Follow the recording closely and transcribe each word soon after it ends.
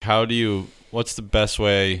What's the best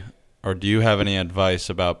way, or do you have any advice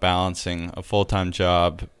about balancing a full-time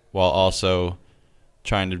job while also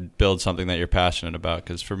trying to build something that you're passionate about?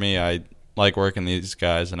 Because for me, I like working these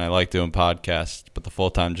guys and I like doing podcasts, but the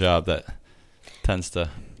full-time job, that tends to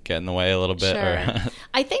get in the way a little bit. Sure.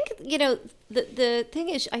 I think, the thing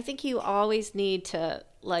is, I think you always need to,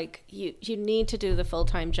 you need to do the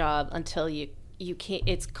full-time job until you can't,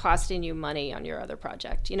 it's costing you money on your other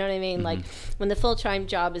project. You know what I mean? Mm-hmm. Like when the full-time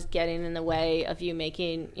job is getting in the way of you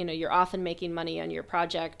making, you're often making money on your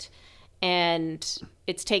project and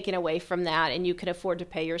it's taken away from that and you can afford to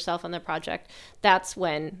pay yourself on the project. That's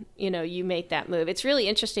when, you make that move. It's really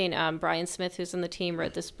interesting. Brian Smith, who's on the team,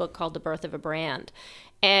 wrote this book called The Birth of a Brand.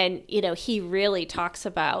 And, he really talks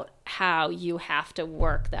about how you have to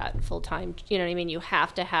work that full-time, you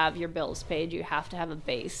have to have your bills paid. You have to have a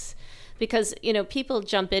base. Because, people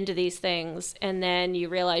jump into these things and then you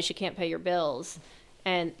realize you can't pay your bills.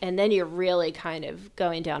 And then you're really kind of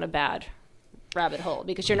going down a bad rabbit hole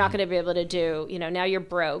because you're not going to be able to do, now you're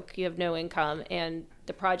broke, you have no income, and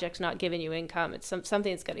the project's not giving you income. It's something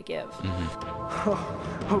that's going to give.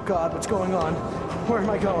 Mm-hmm. Oh, God, what's going on? Where am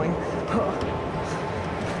I going?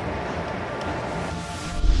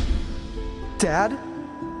 Dad?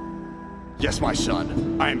 Yes, my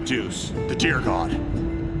son. I am Deuce, the deer god.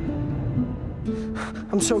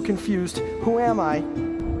 I'm so confused. Who am I?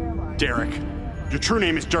 Derek. Your true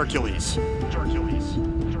name is Dercules.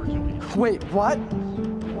 Wait, what?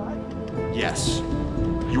 Yes.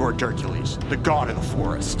 You are Dercules, the god of the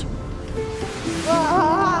forest.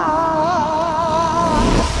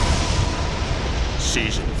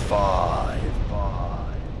 Season 5.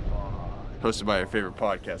 Hosted by your favorite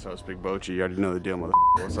podcast host, Big Bochi. You already know the deal, mother.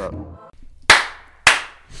 What's up?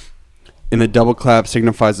 And the double clap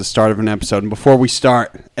signifies the start of an episode. And before we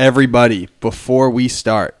start, everybody, I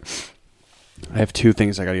have two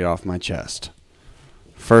things I got to get off my chest.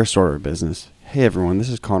 First order of business. Hey, everyone, this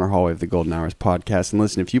is Connor Hallway of the Golden Hours podcast. And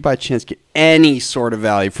listen, if you by chance get any sort of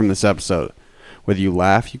value from this episode, whether you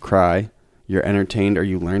laugh, you cry, you're entertained, or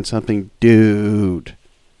you learn something, dude,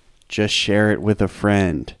 just share it with a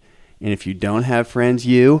friend. And if you don't have friends,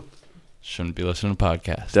 you shouldn't be listening to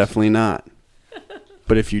podcasts. Definitely not.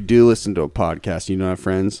 But if you do listen to a podcast and you don't have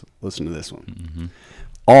friends, listen to this one. Mm-hmm.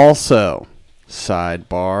 Also,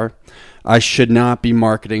 sidebar, I should not be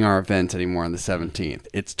marketing our event anymore on the 17th.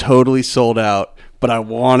 It's totally sold out, but I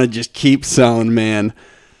want to just keep selling, man.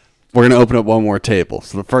 We're going to open up one more table.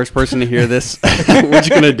 So the first person to hear this, we're just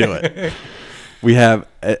going to do it. We have,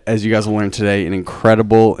 as you guys will learn today, an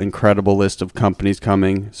incredible list of companies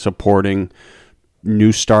coming, supporting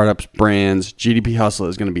new startups, brands. GDP Hustle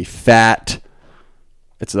is going to be fat.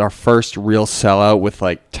 It's our first real sellout with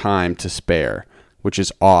time to spare, which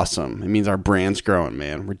is awesome. It means our brand's growing,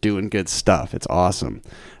 man. We're doing good stuff. It's awesome.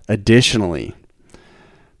 Additionally,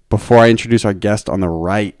 before I introduce our guest on the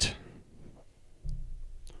right,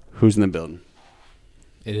 who's in the building?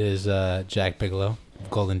 It is Jack Bigelow of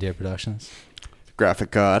Golden Deer Productions.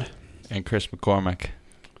 Graphic God. And Chris McCormick,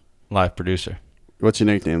 live producer. What's your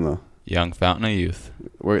nickname, though? Young Fountain of Youth.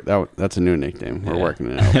 That's a new nickname. We're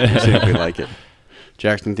working it out. We'll see if we like it.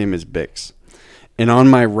 Jack's nickname is Bix. And on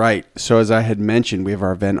my right, so as I had mentioned, we have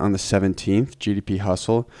our event on the 17th, GDP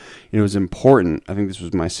Hustle. And it was important. I think this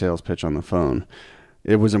was my sales pitch on the phone.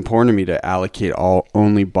 It was important to me to allocate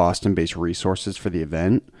only Boston-based resources for the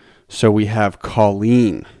event. So we have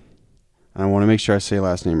Colleen. I want to make sure I say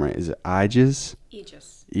last name right. Is it Eyges?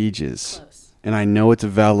 Eyges. Close. And I know it's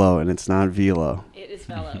Velo and it's not Velo. It is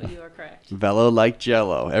Velo. You are correct. Velo like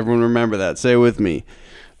Jello. Everyone remember that. Say it with me.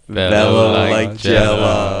 Velo like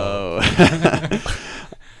Jello.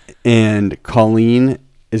 And Colleen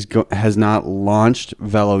has not launched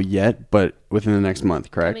Velo yet, but within the next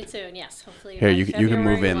month, correct? Coming soon, yes. Hopefully. Here, you can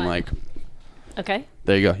move in 1. Okay.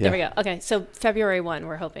 There you go. Yeah. There we go. Okay, so February 1,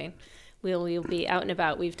 we're hoping. We'll be out and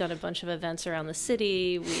about. We've done a bunch of events around the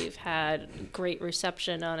city. We've had great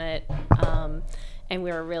reception on it, and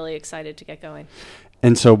we're really excited to get going.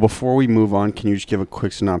 And so before we move on, can you just give a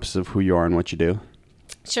quick synopsis of who you are and what you do?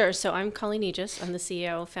 Sure. So I'm Colleen Eyges. I'm the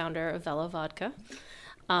CEO, founder of Velo Vodka.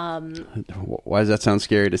 Why does that sound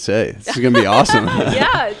scary to say? This is going to be awesome.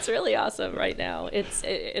 Yeah, it's really awesome right now. And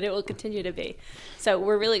it will continue to be. So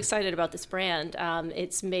we're really excited about this brand.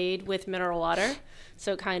 It's made with mineral water,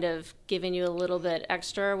 so kind of giving you a little bit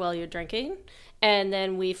extra while you're drinking. And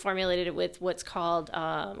then we formulated it with what's called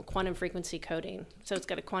quantum frequency coding. So it's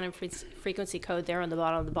got a quantum frequency code there on the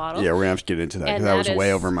bottom of the bottle. Yeah, we're going to have to get into that because that was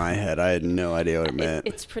way over my head. I had no idea what it meant.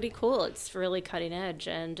 It's pretty cool. It's really cutting edge.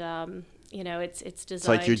 And, it's designed. It's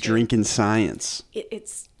like you're drinking science.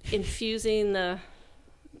 It's infusing the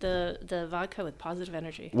the vodka with positive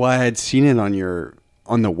energy. Well, I had seen it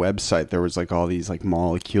on the website. There was like all these like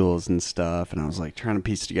molecules and stuff, and I was like trying to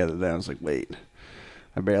piece together that. I was like, wait,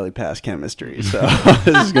 I barely passed chemistry, so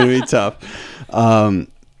this is going to be tough.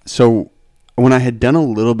 So when I had done a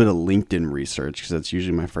little bit of LinkedIn research, because that's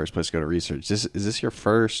usually my first place to go to research, is this your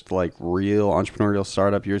first like real entrepreneurial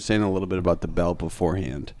startup? You were saying a little bit about the Bell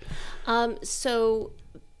beforehand. So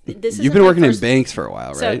this You've been working in banks for a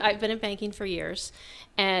while, right? So I've been in banking for years,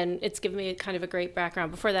 and it's given me kind of a great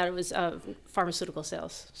background. Before that, it was pharmaceutical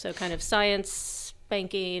sales, so kind of science,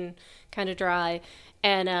 banking, kind of dry.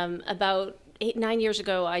 And about 8-9 years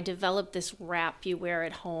ago, I developed this wrap you wear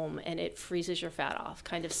at home, and it freezes your fat off,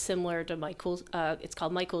 kind of similar to My Cool. It's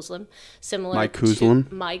called My Cool Slim. Similar My Cool Slim?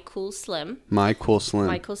 My Cool Slim. My Cool Slim.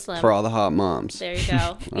 My Cool Slim. For all the hot moms. There you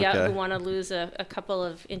go. Okay. Yeah, who want to lose a couple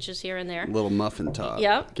of inches here and there. Little muffin top.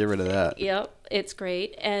 Yep. Get rid of that. Yep. It's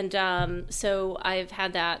great. And so I've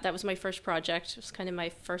had that. That was my first project. It was kind of my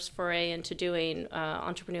first foray into doing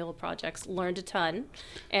entrepreneurial projects. Learned a ton.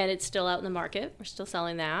 And it's still out in the market. We're still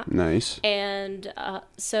selling that. Nice. And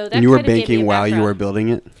so that And you were kind of gave me banking a while you background. were building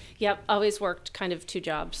it? Yep. Always worked kind of 2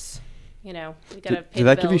 jobs. You know, we got to pay Did the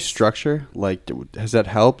that give you bills. structure? Like, has that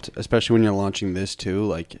helped, especially when you're launching this too?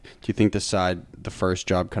 Like, do you think the first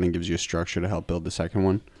job kind of gives you a structure to help build the second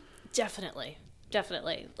one? Definitely.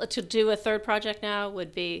 To do a third project now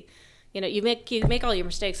would be, you make all your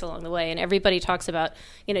mistakes along the way, and everybody talks about,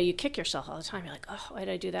 you kick yourself all the time. You're like, oh, why did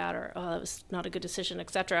I do that? Or, oh, that was not a good decision,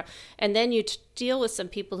 etc. And then you deal with some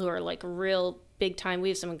people who are like real big time. We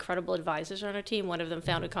have some incredible advisors on our team. One of them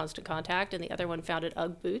founded Constant Contact, and the other one founded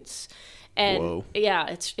UGG Boots. And Whoa. yeah,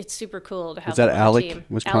 it's super cool to have Is that them on our Alec? team.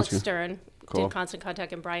 What's Alex Constant? Stern Cool. did Constant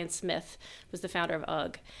Contact, and Brian Smith was the founder of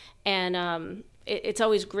UGG. And it's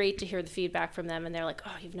always great to hear the feedback from them, and they're like,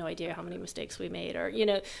 oh, you have no idea how many mistakes we made. Or,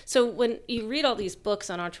 so when you read all these books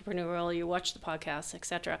on entrepreneurial, you watch the podcasts,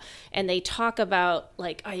 etc., and they talk about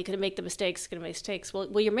like, oh, you're going to make the mistakes, going to make mistakes.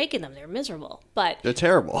 Well, you're making them. They're miserable. But They're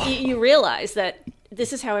terrible. you realize that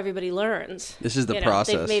this is how everybody learns. This is the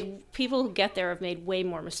process. People who get there have made way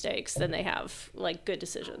more mistakes than they have like good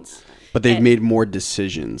decisions. But they've made more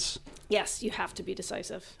decisions. Yes, you have to be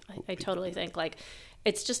decisive. I totally think like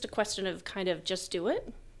it's just a question of kind of just do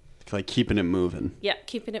it. Like keeping it moving. Yeah,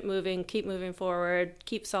 keeping it moving, keep moving forward,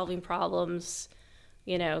 keep solving problems.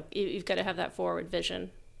 You've got to have that forward vision.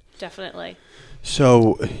 Definitely.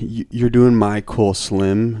 So you're doing My Cool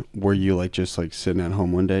Slim. Were you like just like sitting at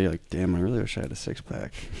home one day, like, damn, I really wish I had a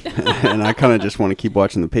 6-pack, and I kind of just want to keep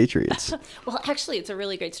watching the Patriots? Well, actually, it's a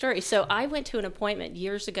really great story. So I went to an appointment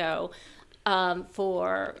years ago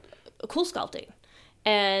for cool sculpting.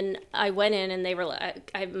 And I went in, and they were like,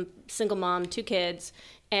 I'm a single mom, 2 kids,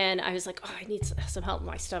 and I was like, oh, I need some help with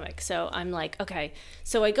my stomach. So I'm like, okay.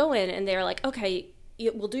 So I go in, and they're like, okay,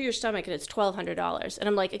 we'll do your stomach, and it's $1,200. And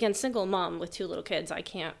I'm like, again, single mom with 2 little kids, I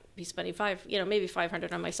can't be spending maybe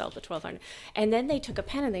 $500 on myself, but $1,200. And then they took a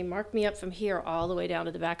pen and they marked me up from here all the way down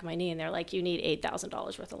to the back of my knee, and they're like, you need $8,000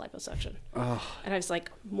 worth of liposuction. Oh. And I was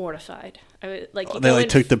like mortified. I was like, they like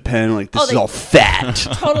took the pen, like, this is all fat,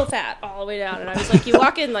 total fat all the way down. And I was like, you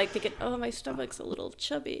walk in like thinking, oh, my stomach's a little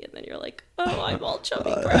chubby, and then you're like, oh, I'm all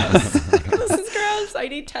chubby. Gross. This is gross. I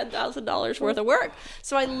need $10,000 worth of work.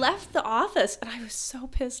 So I left the office, and I was so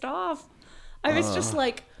pissed off. I was just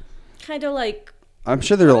like, kind of like. I'm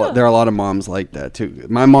sure there are a lot of moms like that too.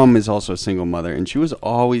 My mom is also a single mother, and she was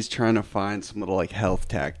always trying to find some little like health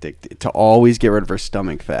tactic to always get rid of her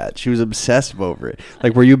stomach fat. She was obsessive over it.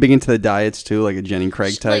 Like, were you big into the diets too, like a Jenny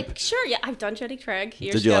Craig type? Like, sure, yeah, I've done Jenny Craig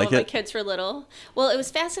years Did you ago like when it? my kids were little. Well, it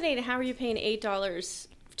was fascinating. How are you paying $8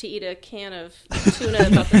 to eat a can of tuna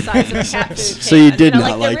about the size of a cat food can? So you did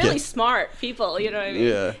not like they're really it. smart people, you know what I mean?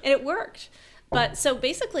 Yeah. And it worked. But so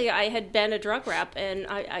basically I had been a drug rep, and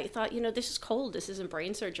I thought, this is cold. This isn't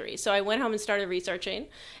brain surgery. So I went home and started researching,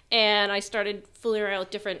 and I started fooling around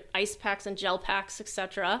with different ice packs and gel packs,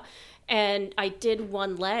 etc. And I did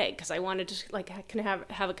one leg because I wanted to like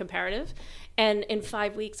have a comparative. And in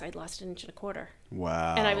 5 weeks, I'd lost 1.25 inches.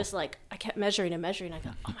 Wow. And I was like, I kept measuring and measuring. I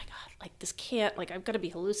thought, oh my God, like this can't, like I've got to be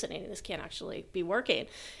hallucinating. This can't actually be working.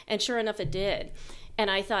 And sure enough, it did. And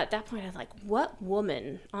I thought at that point, I was like, what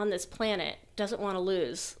woman on this planet doesn't want to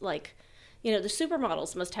lose? Like, the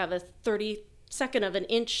supermodels must have a 32nd of an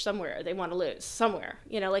inch somewhere they want to lose somewhere.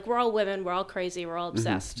 Like we're all women, we're all crazy, we're all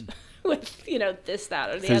obsessed with, this, that,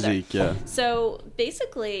 or the Physique, other. yeah. So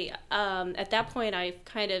basically, at that point, I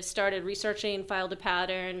kind of started researching, filed a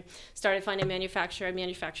pattern, started finding manufacturer. I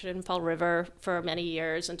manufactured in Fall River for many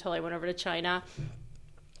years until I went over to China.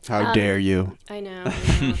 How dare you? I know.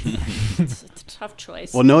 It's a tough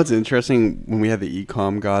choice. Well, no, it's interesting when we had the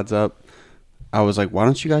e-com gods up. I was like, why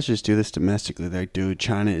don't you guys just do this domestically? They're like, dude,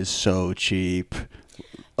 China is so cheap.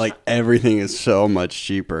 Like, everything is so much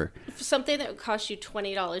cheaper. Something that would cost you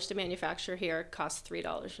 $20 to manufacture here costs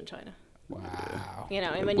 $3 in China. Wow. You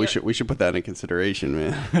know, and when We should put that in consideration,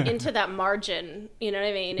 man. into that margin, you know what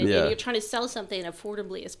I mean? And Yeah. you're trying to sell something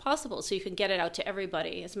affordably as possible so you can get it out to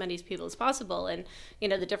everybody, as many people as possible. And, you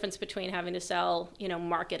know, the difference between having to sell, you know,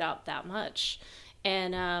 mark it up that much.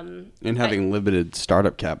 And having limited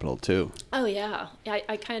startup capital, too. Oh, yeah.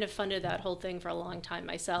 I kind of funded that whole thing for a long time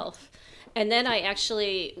myself. And then I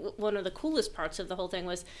actually, one of the coolest parts of the whole thing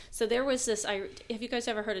was, so there was this, have you guys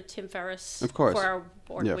ever heard of Tim Ferriss? Of course. 4-Hour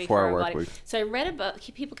Work Week. 4-Hour Work Week. So I read about,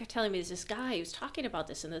 people kept telling me there's this guy who's talking about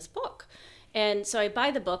this in this book. And so I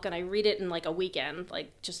buy the book and I read it in like a weekend,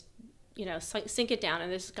 like just, you know, sink it down. And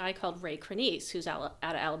there's this guy called Ray Crenese, who's out of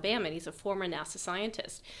Alabama, and he's a former NASA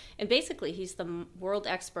scientist. And basically, he's the world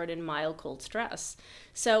expert in mild cold stress.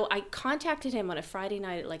 So I contacted him on a Friday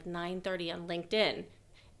night at like 9:30 on LinkedIn,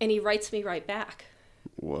 and he writes me right back.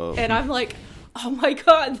 Whoa. And I'm like, oh my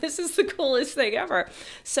God, this is the coolest thing ever.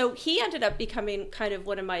 So he ended up becoming kind of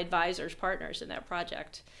one of my advisors, partners in that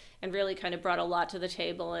project, and really kind of brought a lot to the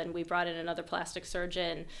table. And we brought in another plastic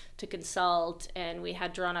surgeon to consult, and we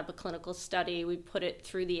had drawn up a clinical study. We put it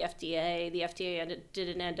through the FDA. The FDA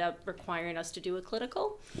didn't end up requiring us to do a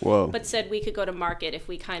clinical, Whoa. but said we could go to market if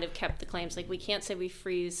we kind of kept the claims. Like, we can't say we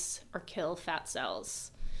freeze or kill fat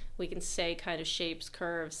cells. We can say kind of shapes,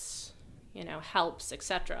 curves, you know, helps,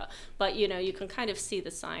 etc. But, you know, you can kind of see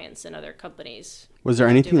the science in other companies. Was there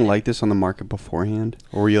anything like this on the market beforehand?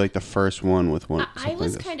 Or were you like the first one with one? I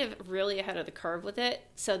was kind of really ahead of the curve with it.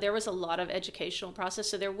 So there was a lot of educational process.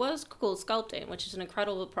 So there was Cool Sculpting, which is an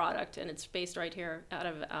incredible product, and it's based right here out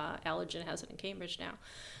of Allergen, has it in Cambridge now.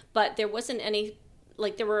 But there wasn't any,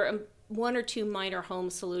 like, there were one or two minor home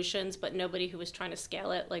solutions, but nobody who was trying to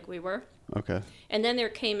scale it like we were. Okay. And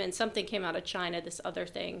then something came out of China, this other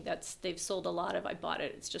thing they've sold a lot of. I bought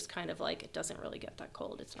it. It's just kind of like, it doesn't really get that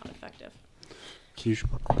cold. It's not effective. Can you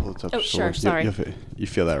pull it up? Oh, sure. Sorry. You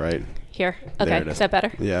feel that, right? Here. There Okay. it is. Is that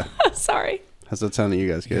better? Yeah. Sorry. How's that sound to you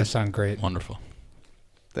guys, You guys? sound great. Wonderful.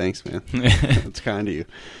 Thanks, man. That's kind of you.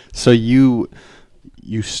 So you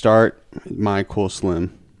start My Cool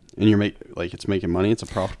Slim, and you're it's making money. It's a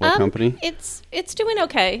profitable company. It's doing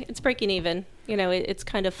okay. It's breaking even. You know, it's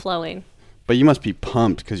kind of flowing. But you must be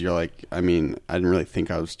pumped because you're like, I mean, I didn't really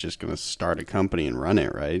think I was just going to start a company and run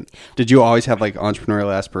it, right? Did you always have like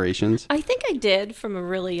entrepreneurial aspirations? I think I did from a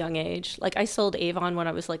really young age. Like, I sold Avon when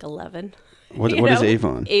I was like 11. What is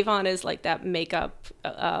Avon? Avon is like that makeup.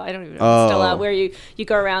 I don't even know if it's still out, where you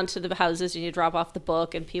go around to the houses and you drop off the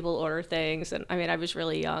book and people order things. And I mean, I was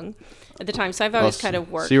really young at the time, so I've always kind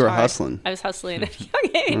of worked. So you were hard. hustling. I was hustling at a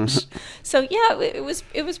young age. So yeah, it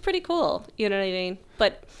was pretty cool. You know what I mean?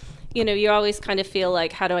 But you know, you always kind of feel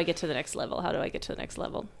like, how do I get to the next level? How do I get to the next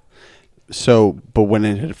level? So, but when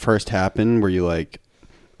it had first happened, were you like,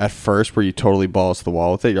 at first, were you totally balls to the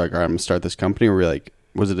wall with it? You're like, all right, I'm going to start this company? Or were you like,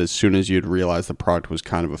 was it as soon as you'd realized the product was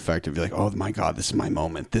kind of effective, you're like, oh my God, this is my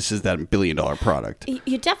moment. This is that $1 billion product.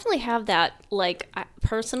 You definitely have that. Like,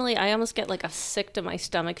 personally, I almost get like a sick to my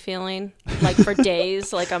stomach feeling, like for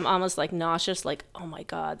days. Like, I'm almost like nauseous, like, oh my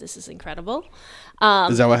God, this is incredible.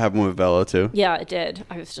 Is that what happened with Velo too? Yeah, it did.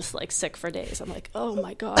 I was just like sick for days. I'm like, oh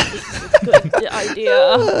my God, this is a good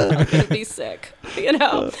idea. I'm going to be sick, you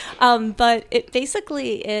know? But it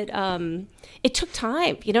basically, it took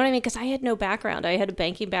time, you know what I mean? Because I had no background. I had a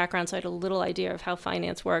banking background, so I had a little idea of how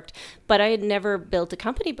finance worked, but I had never built a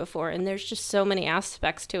company before. And there's just so many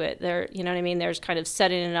aspects to it. There, you know what I mean? There's kind of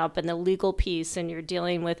setting it up and the legal piece, and you're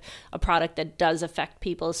dealing with a product that does affect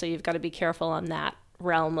people, so you've got to be careful on that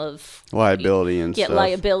realm of liability and stuff.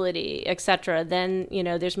 Liability, etc. Then, you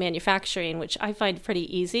know, there's manufacturing, which I find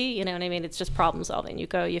pretty easy. You know what I mean? It's just problem solving. You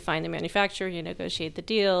go, you find the manufacturer, you negotiate the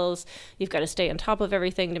deals. You've got to stay on top of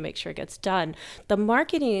everything to make sure it gets done. The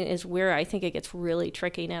marketing is where I think it gets really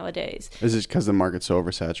tricky nowadays. Is it because the market's so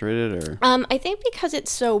oversaturated, or? I think because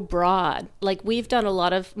it's so broad. Like, we've done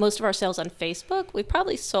most of our sales on Facebook. We've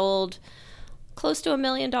probably sold close to $1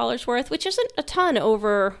 million worth, which isn't a ton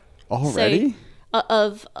over already. Say,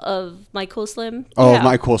 of My Cool Slim. Oh, yeah.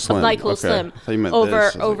 My Cool Slim. Of My Cool Slim. I thought you meant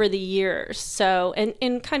over the years. So,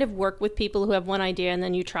 and kind of work with people who have one idea and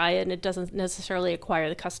then you try it and it doesn't necessarily acquire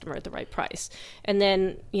the customer at the right price. And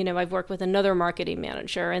then, you know, I've worked with another marketing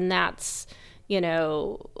manager, and that's,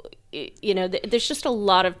 there's just a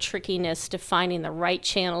lot of trickiness to finding the right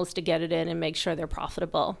channels to get it in and make sure they're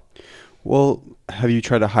profitable. Well, have you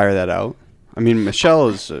tried to hire that out? I mean, Michelle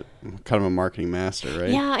is kind of a marketing master, right?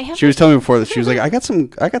 Yeah, I have. She was telling me before that she was like, I got some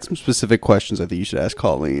specific questions. I think you should ask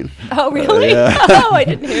Colleen. Oh, really? Yeah. Oh, I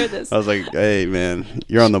didn't hear this. I was like, hey, man,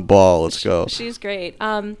 you're on the ball. Let's go. She's great.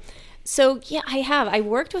 So yeah, I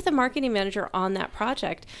worked with a marketing manager on that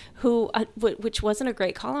project who, which wasn't a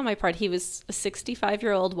great call on my part. He was a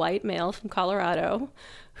 65-year-old white male from Colorado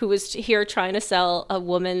who was here trying to sell a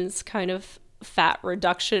woman's kind of fat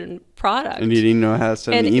reduction product. And you didn't know how to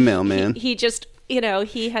send an email, man. He just,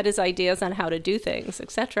 he had his ideas on how to do things,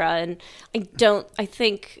 etc. And I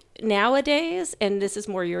think nowadays, and this is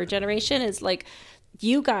more your generation, is like,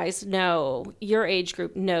 you guys know, your age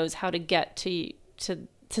group knows how to get to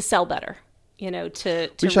sell better. To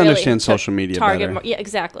we should really understand social media target better. Yeah,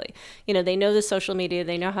 exactly. They know the social media,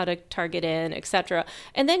 they know how to target in, etc.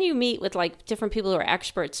 And then you meet with like different people who are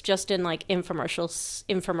experts just in like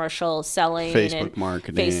infomercial selling, Facebook and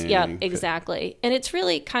marketing. Yeah, exactly. And it's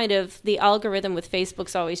really kind of the algorithm with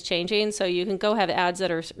Facebook's always changing. So you can go have ads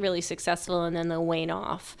that are really successful and then they'll wane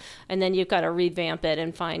off, and then you've got to revamp it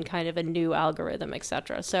and find kind of a new algorithm,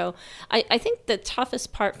 etc. So I think the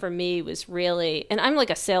toughest part for me was really, and I'm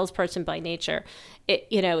like a salesperson by nature. It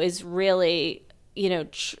is really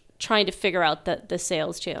trying to figure out the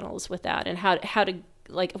sales channels with that, and how to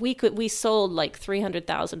like we sold like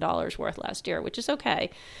 $300,000 worth last year, which is okay,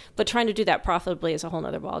 but trying to do that profitably is a whole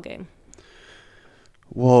nother ballgame.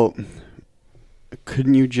 Well,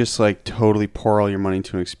 couldn't you just like totally pour all your money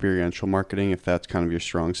into experiential marketing if that's kind of your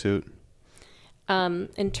strong suit?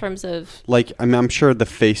 In terms of like, I'm sure the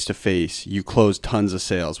face-to-face, you close tons of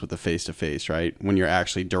sales with the face-to-face, right? When you're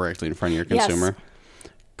actually directly in front of your consumer. Yes.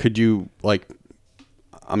 Could you, like,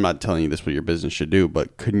 I'm not telling you this what your business should do,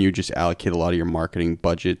 but couldn't you just allocate a lot of your marketing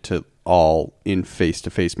budget to all in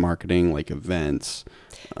face-to-face marketing, like events,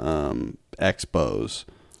 expos?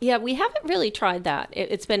 Yeah, we haven't really tried that.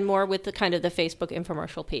 It's been more with the kind of the Facebook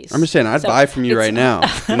infomercial piece. I'm just saying, I'd buy from you right now.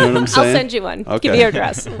 You know what I'm saying? I'll send you one. Okay. Give me your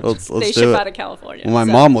address. let's they do ship it. out of California. Well, my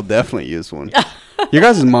mom will definitely use one. Your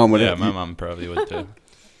guys' mom would. Yeah, my mom probably would too.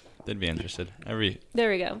 They'd be interested. There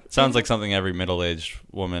we go. Sounds like something every middle-aged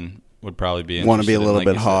woman would probably be interested in. Want to be a little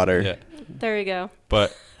bit hotter. Yeah. There you go.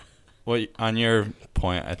 But on your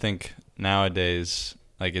point, I think nowadays,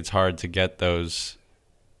 like, it's hard to get those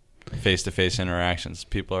face-to-face interactions.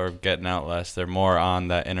 People are getting out less. They're more on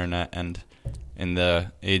that internet, and in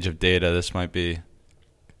the age of data, this might be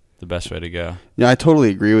the best way to go. Yeah, I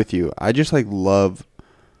totally agree with you. I just like for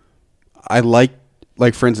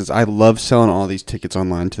instance, I love selling all these tickets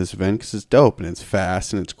online to this event because it's dope and it's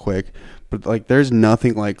fast and it's quick. But like, there's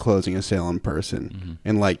nothing like closing a sale in person.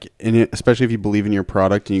 Mm-hmm. Especially if you believe in your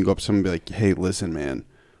product and you go up to someone and be like, "Hey, listen, man,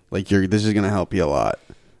 like this is gonna help you a lot."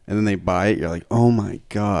 And then they buy it. You're like, oh, my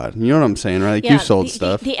God. You know what I'm saying, right? Like, you've sold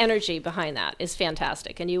stuff. The energy behind that is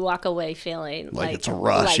fantastic. And you walk away feeling like it's a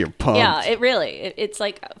rush. You're pumped. Yeah, it's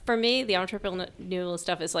like, for me, the entrepreneurial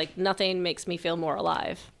stuff is like nothing makes me feel more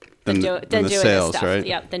alive than doing the sales, this stuff. right?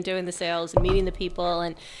 Yeah, than doing the sales and meeting the people.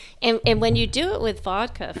 And when you do it with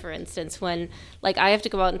vodka, for instance, when like I have to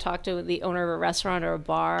go out and talk to the owner of a restaurant or a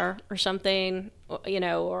bar or something,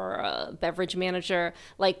 or a beverage manager,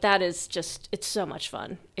 like that is just, it's so much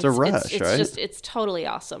fun. It's a rush, right? It's totally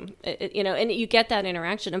awesome. And you get that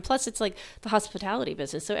interaction. And plus it's like the hospitality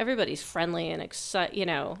business. So everybody's friendly and excited,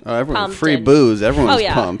 everyone, free booze. Everyone's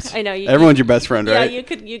pumped. I know. Everyone's your best friend, right?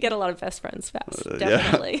 Yeah, you get a lot of best friends fast.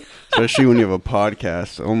 Definitely. Yeah. Especially when you have a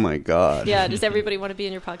podcast. Oh my God. Yeah. Does everybody want to be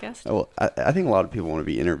in your podcast? Well, I think a lot of people want to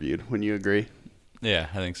be interviewed. Wouldn't you agree? Yeah,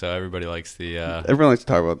 I think so. Everybody likes everyone likes to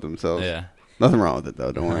talk about themselves. Yeah. Nothing wrong with it,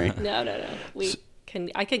 though. Don't worry. No.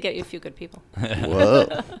 I could get you a few good people.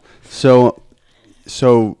 Whoa. So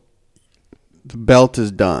the belt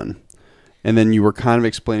is done. And then you were kind of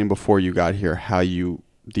explaining before you got here how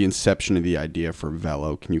the inception of the idea for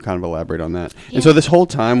Velo. Can you kind of elaborate on that? Yeah. And so this whole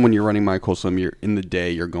time when you're running My Cool Slim,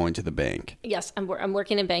 you're going to the bank. Yes, I'm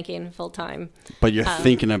working in banking full time. But you're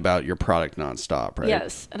thinking about your product nonstop, right?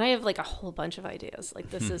 Yes, and I have like a whole bunch of ideas.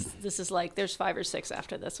 Like this is like there's 5 or 6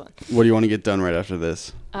 after this one. What do you want to get done right after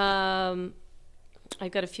this?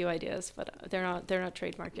 I've got a few ideas, but they're not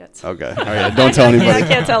trademarked yet. So. Okay. All right. Don't tell anybody. I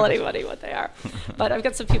can't tell anybody what they are, but I've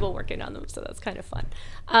got some people working on them, so that's kind of fun.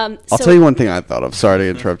 I'll tell you one thing I thought of. Sorry to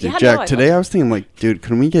interrupt you, yeah, Jack. No, today I was thinking, like, dude,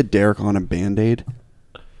 can we get Derek on a Band-Aid?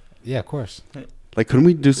 Yeah, of course. Like, couldn't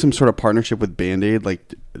we do some sort of partnership with Band-Aid?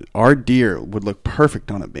 Like, our deer would look perfect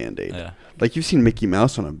on a Band-Aid. Yeah. Like, you've seen Mickey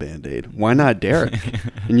Mouse on a Band-Aid. Why not Derek?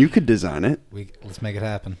 And you could design it. Let's make it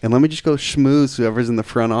happen. And let me just go schmooze whoever's in the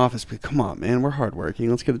front office. But come on, man. We're hardworking.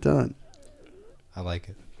 Let's get it done. I like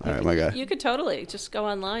it. All right, my guy. You could totally just go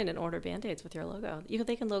online and order Band-Aids with your logo.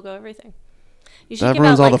 They can logo everything. You should That give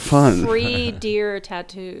ruins out all like the fun. free deer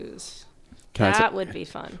tattoos. That would be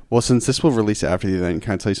fun. Well, since this will release after the event,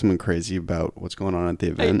 can I tell you something crazy about what's going on at the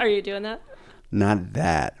event? Are you doing that? Not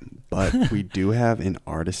that, but we do have an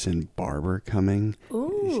artisan barber coming.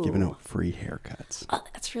 Ooh. He's giving out free haircuts. Oh,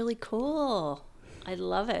 that's really cool. I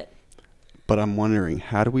love it. But I'm wondering,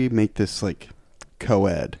 how do we make this like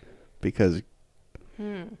co-ed? Because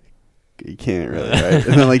you can't really, right?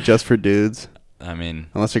 Isn't it like just for dudes? I mean,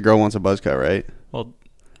 Unless a girl wants a buzz cut, right? well,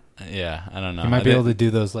 yeah, I don't know. You might be able to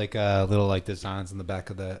do those like little like designs in the back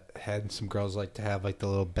of the head. Some girls like to have like the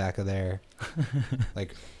little back of their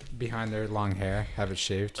like behind their long hair, have it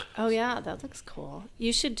shaved. Oh yeah, that looks cool.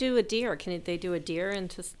 You should do a deer. Can they do a deer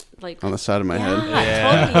into like On the side of my yeah,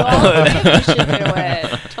 head. totally. All of you should do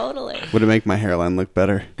it. Totally. Would it make my hairline look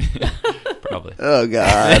better? Probably. Oh,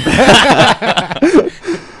 God.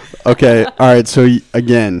 Okay. All right. So,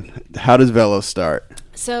 again, how does Velo start?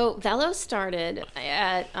 So Velo started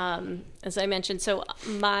at, as I mentioned,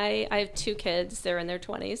 I have 2 kids. They're in their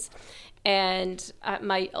 20s. And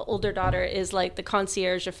my older daughter is like the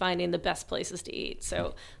concierge of finding the best places to eat.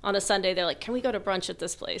 So on a Sunday, they're like, can we go to brunch at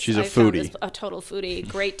this place? She's a found foodie. a total foodie,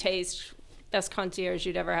 great taste, best concierge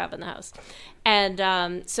you'd ever have in the house.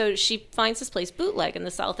 And so she finds this place, Bootleg, in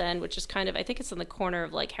the South End, which is kind of, I think it's on the corner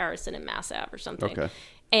of like Harrison and Mass Ave or something. Okay.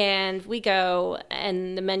 And we go,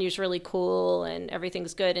 and the menu's really cool, and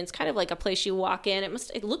everything's good. And it's kind of like a place you walk in.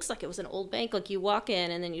 It looks like it was an old bank. Like you walk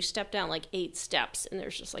in, and then you step down like 8 steps, and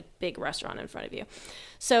there's just like big restaurant in front of you.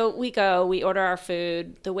 So we go, we order our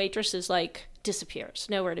food. The waitress is like disappears,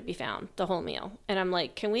 nowhere to be found, the whole meal. And I'm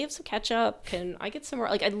like, can we have some ketchup? Can I get some more?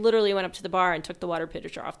 Like I literally went up to the bar and took the water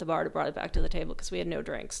pitcher off the bar to brought it back to the table because we had no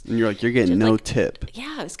drinks. And you're like, you're getting Just no like, tip.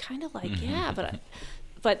 Yeah, I was kind of like, yeah,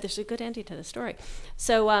 but there's a good ending to the story.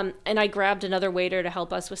 So, and I grabbed another waiter to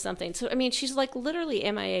help us with something. So, I mean, she's like literally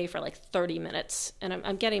MIA for like 30 minutes, and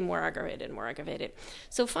I'm getting more aggravated and more aggravated.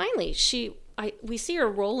 So finally, we see her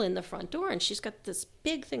roll in the front door, and she's got this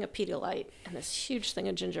big thing of Pedialyte and this huge thing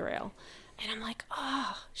of ginger ale. And I'm like,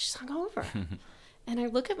 oh, she's hungover. And I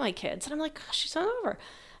look at my kids, and I'm like, gosh, she's hungover.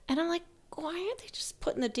 And I'm like, why aren't they just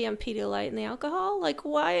putting the damn Pedialyte in the alcohol? Like,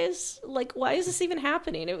 why is this even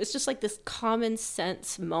happening? It was just like this common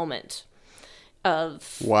sense moment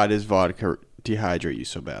of Why does vodka dehydrate you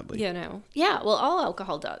so badly? Yeah, well, all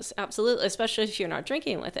alcohol does, absolutely, especially if you're not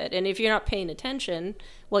drinking with it. And if you're not paying attention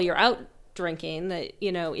while you're out drinking, that,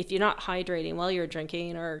 if you're not hydrating while you're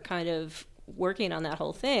drinking or kind of working on that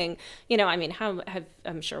whole thing, I mean,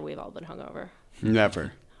 I'm sure we've all been hungover.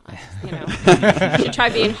 Never. You should try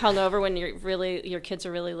being hungover when your kids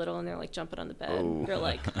are really little and they're like jumping on the bed. Oh. You're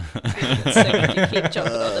like, you're sick if you keep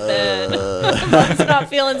jumping on the bed. It's not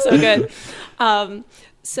feeling so good.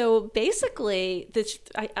 So basically,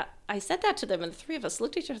 I said that to them, and the 3 of us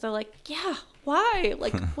looked at each other. They're like, yeah, why?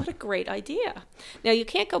 Like, what a great idea. Now, you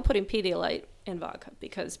can't go putting Pedialyte in vodka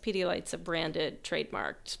because Pedialyte's a branded,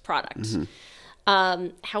 trademarked product. Mm-hmm.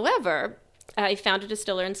 However, I found a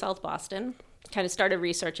distiller in South Boston. Kind of started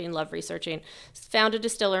researching, love researching. Found a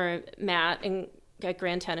distiller, Matt, at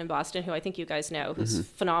Grand 10 in Boston, who I think you guys know, who's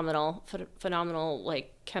phenomenal,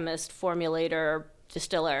 like chemist, formulator,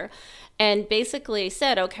 distiller, and basically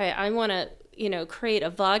said, okay, I want to, create a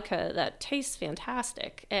vodka that tastes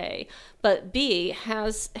fantastic, A, but B,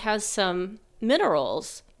 has some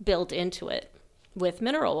minerals built into it with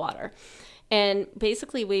mineral water. And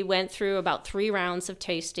basically we went through about 3 rounds of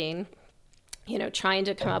tasting, trying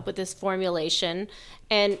to come up with this formulation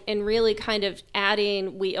and really kind of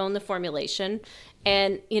we own the formulation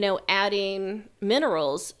and, adding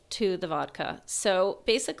minerals to the vodka. So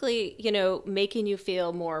basically, making you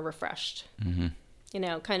feel more refreshed,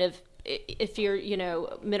 kind of if you're,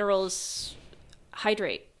 minerals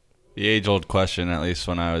hydrate. The age-old question, at least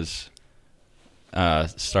when I was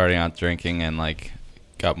starting out drinking and like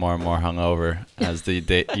got more and more hungover as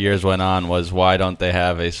the years went on, was why don't they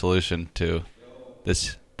have a solution to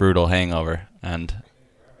this brutal hangover? And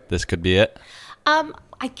this could be it.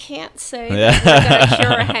 I can't say that we're going to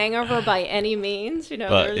cure a hangover by any means. There's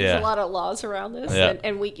a lot of laws around this,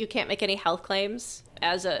 and you can't make any health claims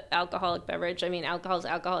as an alcoholic beverage. I mean, alcohol is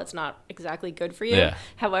alcohol; it's not exactly good for you. Yeah.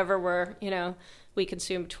 However, we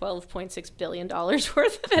consume $12.6 billion worth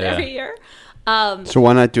of it every year. So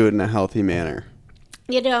why not do it in a healthy manner?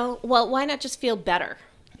 Well, why not just feel better?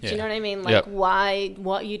 Do you know what I mean? Like, why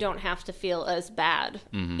you don't have to feel as bad,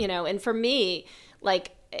 And for me,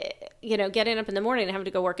 like, getting up in the morning and having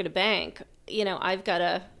to go work at a bank,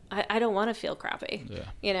 I don't want to feel crappy,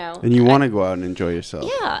 And you want to go out and enjoy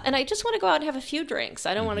yourself. Yeah, and I just want to go out and have a few drinks.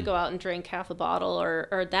 I don't want to go out and drink half a bottle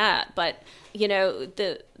or that. But,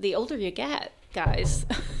 the older you get, guys,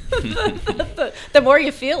 the more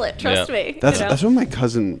you feel it. Trust me. That's what my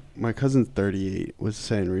cousin 38 was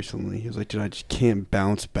saying recently. He was like, dude, I just can't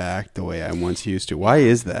bounce back the way I once used to. Why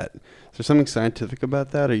is that? Is there something scientific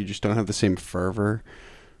about that, or you just don't have the same fervor?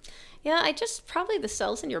 Yeah, probably the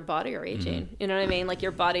cells in your body are aging. You know what I mean? Like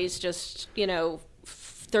your body's just,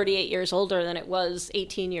 38 years older than it was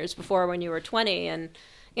 18 years before when you were 20. And,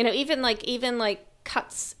 even like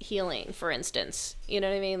cuts healing, for instance, you know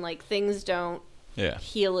what I mean? Like things don't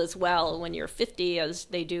heal as well when you're 50 as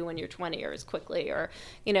they do when you're 20 or as quickly, or,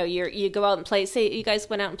 you go out and play, say you guys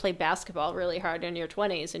went out and played basketball really hard in your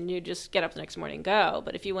 20s and you just get up the next morning and go.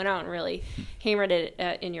 But if you went out and really hammered it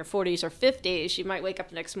in your 40s or 50s, you might wake up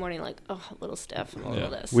the next morning like, oh, a little stiff and a little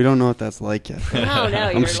this. We don't know what that's like yet. No,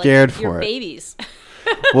 I'm scared for you're it. Babies.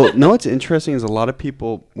 Well, no, what's interesting is a lot of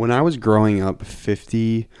people, when I was growing up,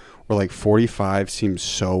 50 or like 45 seems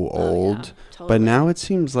so old. Totally. But now it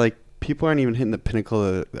seems like people aren't even hitting the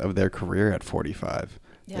pinnacle of their career at 45.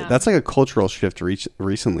 Yeah. That's like a cultural shift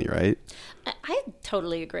recently, right? I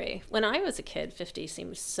totally agree. When I was a kid, 50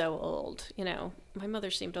 seemed so old. My mother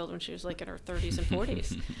seemed old when she was like in her 30s and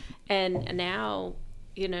 40s. And now,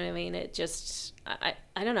 you know what I mean? It just, I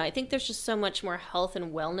don't know. I think there's just so much more health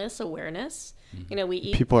and wellness awareness. We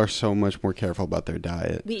eat. People are so much more careful about their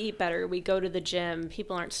diet. We eat better. We go to the gym.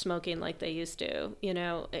 People aren't smoking like they used to,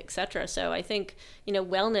 et cetera. So I think,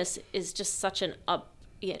 wellness is just such a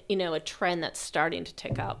trend that's starting to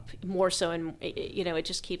tick up more so. And, it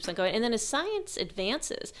just keeps on going. And then as science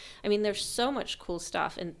advances, I mean, there's so much cool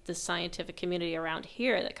stuff in the scientific community around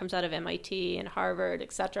here that comes out of MIT and Harvard,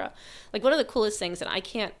 et cetera. Like one of the coolest things, and I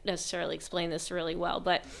can't necessarily explain this really well,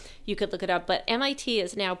 but you could look it up, but MIT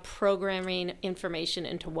is now programming information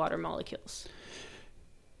into water molecules.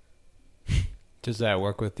 Does that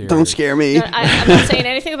work with your... Don't scare me. No, I'm not saying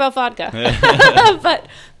anything about vodka.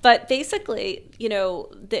 but basically,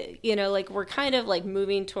 like we're kind of like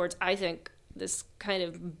moving towards, I think, this kind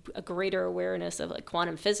of a greater awareness of like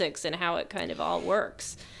quantum physics and how it kind of all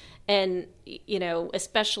works. And,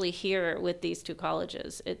 especially here with these two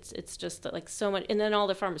colleges, it's just like so much. And then all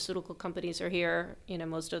the pharmaceutical companies are here.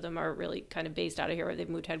 Most of them are really kind of based out of here, or they've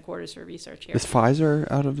moved headquarters for research here. Is Pfizer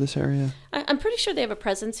out of this area? I'm pretty sure they have a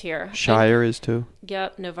presence here. Shire is too?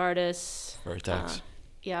 Yep, Novartis. Vertex.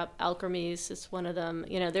 Yep, Alkermes is one of them.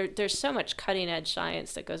 There's so much cutting edge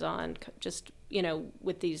science that goes on just,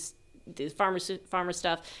 with these pharma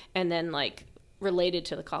stuff, and then like related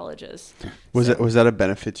to the colleges. Was that a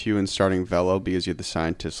benefit to you in starting Velo because you had the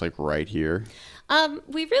scientists like right here?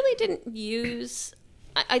 We really didn't use.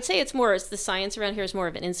 I'd say it's the science around here is more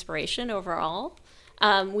of an inspiration overall.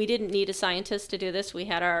 We didn't need a scientist to do this. We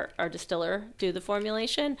had our distiller do the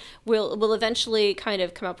formulation. We'll eventually kind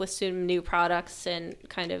of come up with some new products and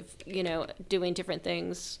kind of doing different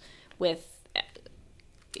things with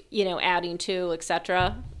adding to,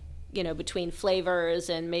 etc. Between flavors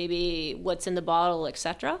and maybe what's in the bottle,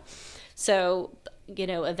 etc. So,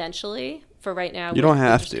 eventually, for right now, you don't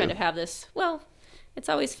have just to kind of have this. Well, it's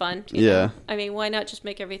always fun. You know? I mean, why not just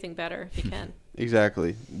make everything better if you can?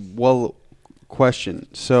 Exactly. Well, question.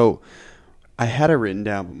 So, I had it written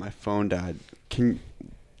down, but my phone died.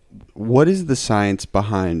 What is the science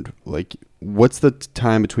behind, like, what's the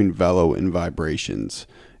time between velo and vibrations,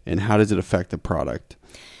 and how does it affect the product?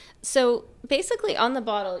 So basically on the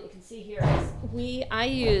bottle, you can see here, I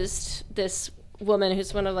used this woman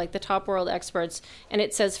who's one of like the top world experts, and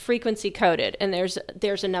it says frequency coded, and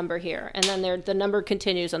there's a number here, and then the number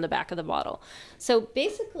continues on the back of the bottle. So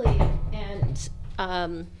basically,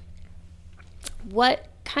 and what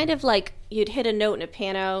kind of like you'd hit a note in a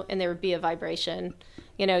piano and there would be a vibration.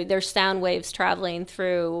 There's sound waves traveling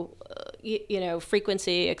through,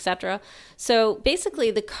 frequency, etc. So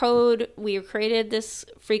basically the code, we created this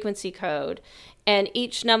frequency code, and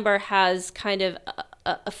each number has kind of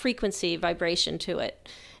a frequency vibration to it.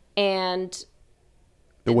 And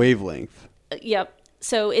the wavelength. Yep.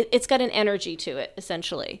 So it's got an energy to it,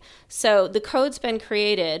 essentially. So the code's been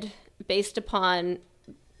created based upon,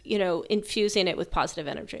 infusing it with positive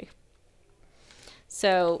energy.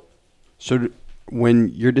 So when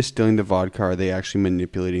you're distilling the vodka, are they actually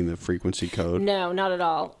manipulating the frequency code? No, not at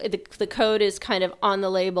all. The code is kind of on the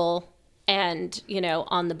label and,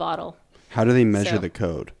 on the bottle. How do they measure the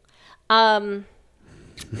code?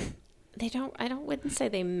 wouldn't say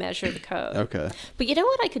they measure the code. Okay. But you know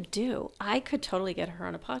what I could do? I could totally get her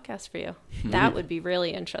on a podcast for you. That would be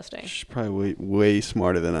really interesting. She's probably way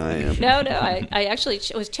smarter than I am. No, I actually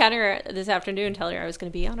was chatting her this afternoon, telling her I was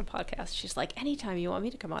going to be on a podcast. She's like, anytime you want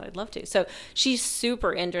me to come on, I'd love to. So she's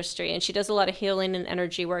super industry, and she does a lot of healing and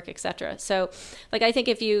energy work, etc. So, like, I think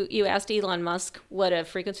if you asked Elon Musk what a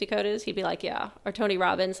frequency code is, he'd be like, yeah. Or Tony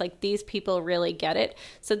Robbins, like, these people really get it.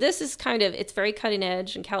 So this is kind of, it's very cutting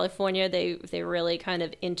edge. In California, they're really kind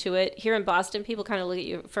of into it. Here in Boston, people kind of look at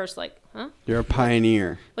you first like, huh? You're a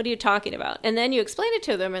pioneer. What are you talking about? And then you explain it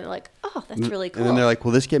to them, and they're like, oh, that's really cool. And then they're like,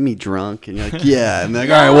 will this get me drunk? And you're like, yeah. And they're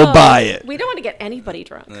like, all right, we'll buy it. We don't want to get anybody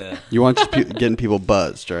drunk. Yeah. You want just getting people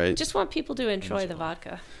buzzed, right? Just want people to enjoy the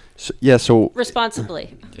vodka. So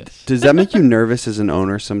Responsibly. Yes. does that make you nervous as an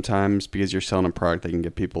owner sometimes because you're selling a product that can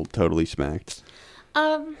get people totally smacked?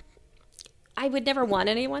 I would never want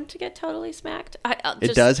anyone to get totally smacked.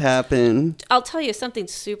 It does happen. I'll tell you something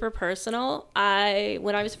super personal.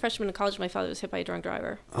 When I was a freshman in college, my father was hit by a drunk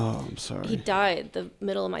driver. Oh, I'm sorry. He died the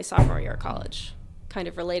middle of my sophomore year of college, kind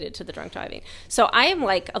of related to the drunk driving. So I am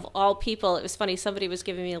like, of all people, it was funny, somebody was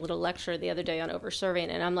giving me a little lecture the other day on overserving,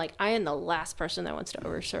 and I'm like, I am the last person that wants to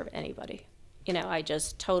overserve anybody. I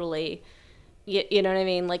just totally... You know what I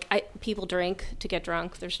mean? Like, people drink to get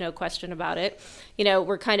drunk. There's no question about it.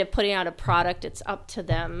 We're kind of putting out a product. It's up to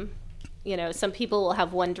them. Some people will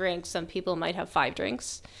have one drink. Some people might have 5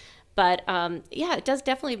 drinks. But, it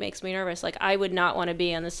definitely makes me nervous. Like, I would not want to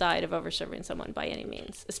be on the side of overserving someone by any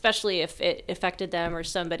means, especially if it affected them or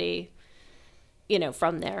somebody,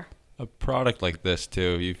 from there. A product like this,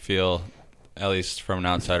 too, you feel... at least from an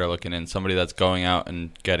outsider looking in, somebody that's going out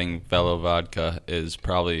and getting Velo vodka is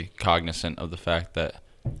probably cognizant of the fact that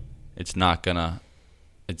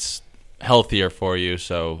it's healthier for you.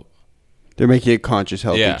 So they're making a conscious,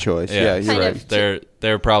 healthy choice. Yeah, you're right.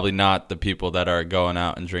 They're probably not the people that are going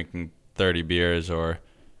out and drinking 30 beers or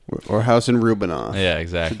House in Rubinoff. Yeah,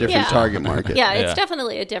 exactly. It's a different target market. Yeah, it's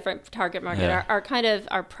definitely a different target market. Yeah.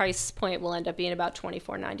 Our price point will end up being about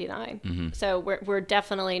 $24.99. Mm-hmm. So we're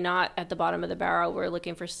definitely not at the bottom of the barrel. We're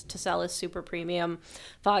looking to sell a super premium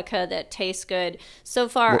vodka that tastes good. So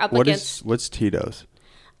far, what's Tito's?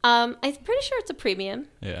 I'm pretty sure it's a premium.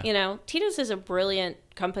 Yeah. Tito's is a brilliant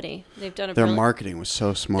company. They've done their marketing was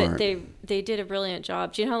so smart. They did a brilliant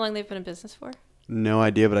job. Do you know how long they've been in business for? No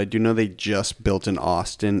idea, but I do know they just built in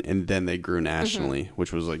Austin and then they grew nationally,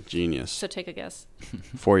 which was like genius. So take a guess.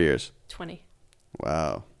 4 years. 20.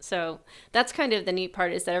 Wow. So that's kind of the neat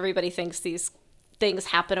part, is that everybody thinks these things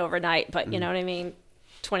happen overnight, but you know what I mean?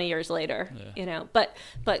 20 years later, but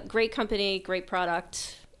great company, great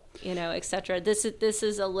product, et cetera. This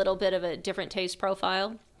is a little bit of a different taste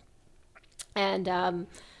profile. And,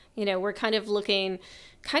 we're kind of looking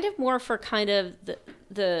more for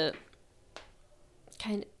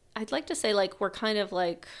I'd like to say, like, we're kind of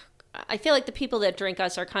like, I feel like the people that drink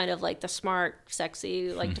us are kind of like the smart,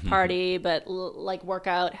 sexy, like to party, but like work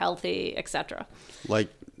out, healthy, etc. Like,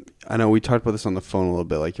 I know we talked about this on the phone a little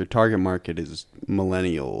bit. Like, your target market is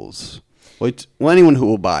millennials. Well, anyone who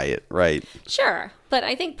will buy it, right? Sure. But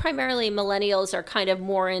I think primarily millennials are kind of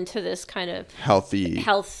more into this kind of healthy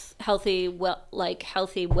wellness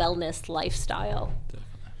lifestyle.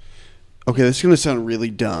 Okay, this is going to sound really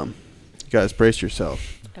dumb. Guys, brace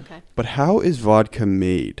yourself. Okay. But how is vodka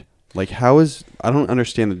made? Like, I don't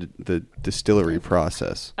understand the distillery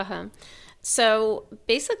process. Uh-huh. So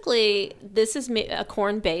basically, this is a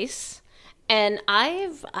corn base, and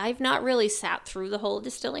I've not really sat through the whole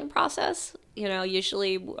distilling process.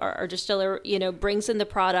 Usually our distiller, brings in the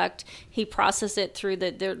product. He processes it through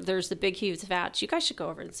there's the big, huge vats. You guys should go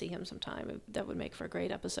over and see him sometime. That would make for a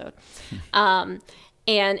great episode. And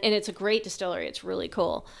it's a great distillery. It's really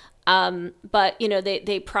cool. But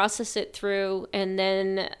they process it through, and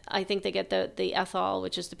then I think they get the ethyl,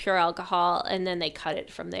 which is the pure alcohol, and then they cut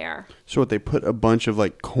it from there. So they put a bunch of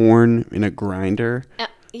like corn in a grinder.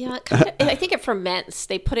 I think it ferments.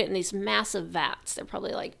 They put it in these massive vats. They're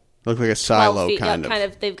probably like look like a silo kind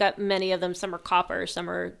of. They've got many of them. Some are copper, some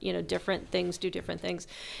are different things, do different things,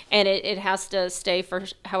 and it has to stay for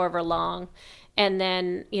however long. And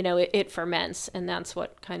then, it ferments, and that's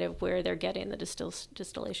what kind of where they're getting the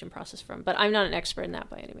distillation process from. But I'm not an expert in that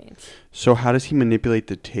by any means. So how does he manipulate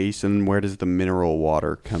the taste, and where does the mineral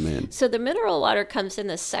water come in? So the mineral water comes in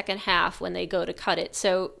the second half when they go to cut it.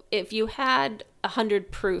 So if you had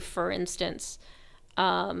 100 proof, for instance,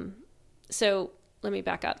 so let me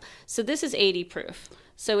back up. So this is 80 proof.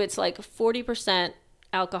 So it's like 40%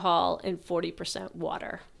 alcohol and 40%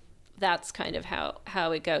 water. That's kind of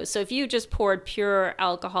how it goes. So if you just poured pure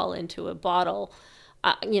alcohol into a bottle,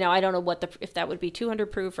 I don't know if that would be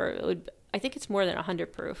 200 proof or it would. I think it's more than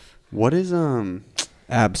 100 proof. What is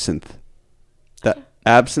absinthe?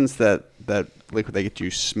 That liquid that gets you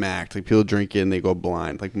smacked. Like people drink it and they go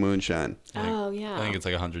blind, like moonshine. Oh yeah. I think it's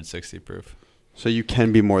like 160 proof. So you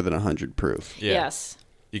can be more than 100 proof. Yeah. Yes.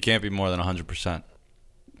 You can't be more than 100%,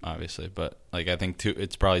 obviously. But like I think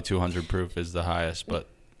it's probably 200 proof is the highest. But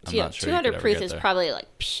I'm not sure. 200 proof is probably like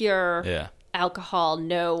pure. Yeah. Alcohol,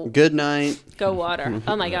 no. Good night. Go water.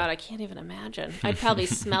 Oh my God, I can't even imagine. I'd probably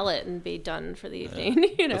smell it and be done for the evening.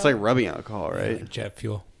 It's like rubbing alcohol, right? Like jet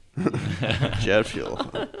fuel. Jet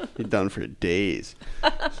fuel. You're done for days.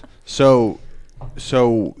 So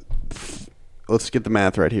let's get the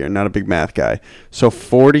math right here. Not a big math guy. So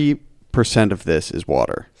 40% of this is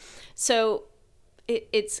water. So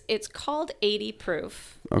it's called 80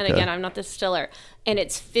 proof. Okay. And again, I'm not the distiller. And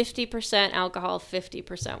it's 50% alcohol,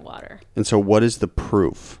 50% water. And so what is the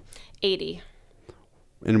proof? 80.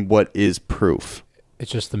 And what is proof?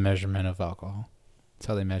 It's just the measurement of alcohol. That's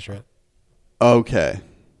how they measure it. Okay.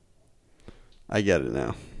 I get it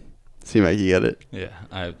now. Seem like you get it?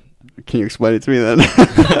 Yeah. Can you explain it to me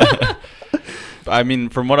then? I mean,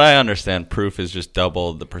 from what I understand, proof is just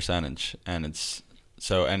double the percentage. And it's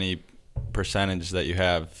so any percentage that you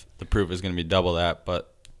have, the proof is going to be double that. But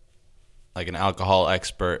like an alcohol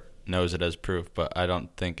expert knows it as proof, but I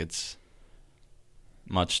don't think it's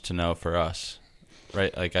much to know for us,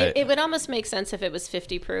 right? Like it would almost make sense if it was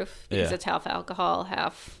 50 proof because Yeah. it's half alcohol,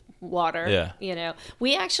 half water. Yeah.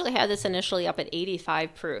 We actually had this initially up at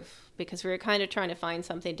 85 proof because we were kind of trying to find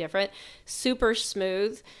something different. Super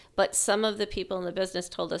smooth, but some of the people in the business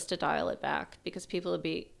told us to dial it back because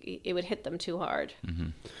it would hit them too hard.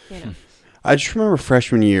 Mm-hmm. I just remember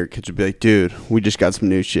freshman year, kids would be like, dude, we just got some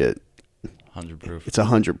new shit. 100 proof. It's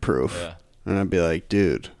 100 proof. Yeah. And I'd be like,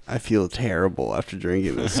 dude, I feel terrible after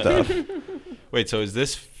drinking this stuff. Wait, so is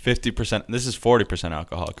this 50%? This is 40%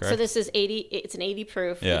 alcohol, correct? So this is 80. It's an 80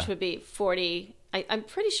 proof, Yeah. which would be 40. I'm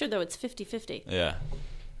pretty sure, though, it's 50-50. Yeah.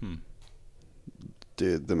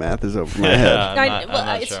 Dude, the math is over my head. I'm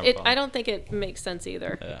not sure I'm I don't think it makes sense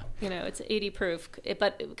either. Yeah. It's 80 proof,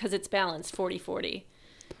 but because it's balanced 40-40.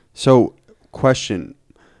 So, question.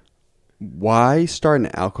 Why start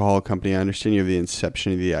an alcohol company? I understand you have the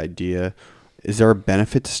inception of the idea. Is there a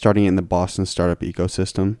benefit to starting in the Boston startup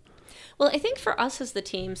ecosystem? Well, I think for us as the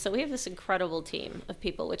team, so we have this incredible team of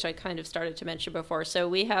people, which I kind of started to mention before. So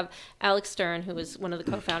we have Alex Stern, who is one of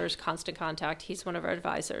the co-founders of Constant Contact. He's one of our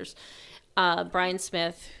advisors. Brian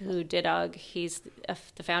Smith, who did UGG. He's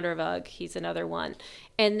the founder of UGG. He's another one.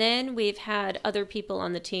 And then we've had other people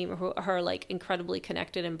on the team who are like incredibly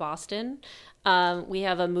connected in Boston. We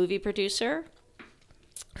have a movie producer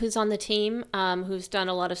who's on the team, who's done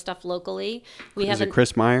a lot of stuff locally. Is it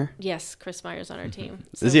Chris Meyer? Yes, Chris Meyer's on our team.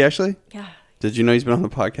 Is he actually? Yeah. Did you know he's been on the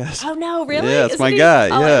podcast? Oh, no, really? Yeah, that's Isn't my he? guy.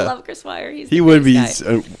 Oh, yeah. I love Chris Meyer. He would be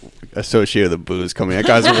associated with the booze coming. That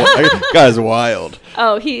guy's wild.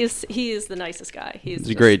 Oh, he is the nicest guy. He's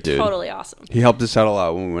a great dude. Totally awesome. He helped us out a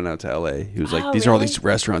lot when we went out to LA. He was like, these are all these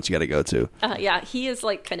restaurants you got to go to. Yeah, he is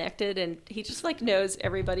like connected and he just like knows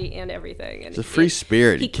everybody and everything. And It's a free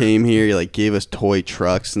spirit. He came here, he like gave us toy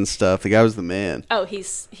trucks and stuff. The guy was the man. Oh,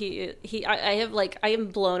 I am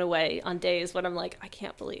blown away on days when I'm like, I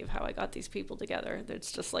can't believe how I got these people together.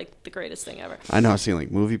 It's just like the greatest thing ever. I know, I was seeing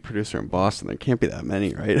like movie producer in Boston. There can't be that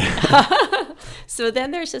many, right? So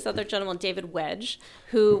then there's this other gentleman, David Wedge,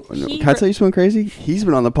 who Can I tell you something crazy? He's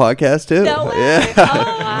been on the podcast too. No way. Yeah.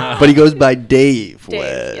 Oh, wow. But he goes by Dave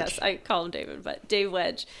Wedge. Yes, I call him David, but Dave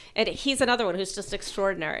Wedge. And he's another one who's just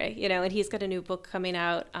extraordinary, and he's got a new book coming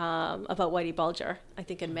out about Whitey Bulger, I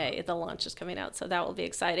think in May. The launch is coming out, so that will be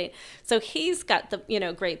exciting. So he's got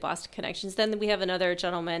the, great Boston connections. Then we have another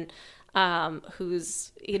gentleman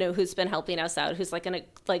who's been helping us out, who's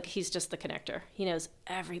he's just the connector. He knows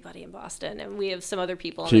everybody in Boston, and we have some other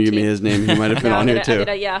people on the team. Can you give me his name? He might have been on here too.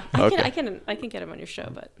 Yeah, Okay. I can get him on your show,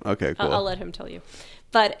 but okay, cool. I'll let him tell you.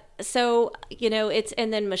 But so it's,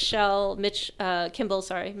 and then Michelle Kimball,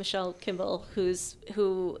 who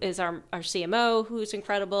is our CMO, who's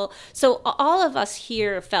incredible. So all of us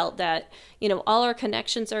here felt that all our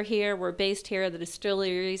connections are here. We're based here. The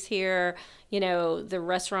distillery's here. The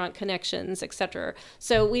restaurant connections, etc.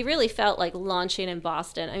 So we really felt like launching in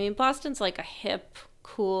Boston. I mean, Boston's like a hip,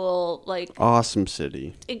 cool, like awesome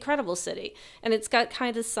city, incredible city, and it's got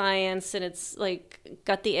kind of science, and it's like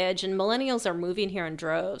got the edge. And millennials are moving here in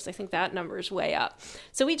droves. I think that number is way up.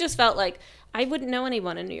 So we just felt like I wouldn't know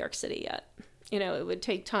anyone in New York City yet. It would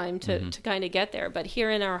take time to kind of get there. But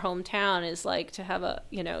here in our hometown is like to have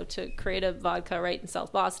to create a vodka right in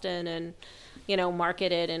South Boston and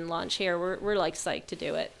market it and launch here. We're like psyched to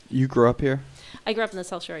do it. You grew up here? I grew up in the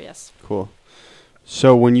South Shore, yes. Cool.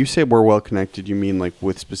 So when you say we're well connected, you mean like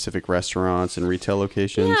with specific restaurants and retail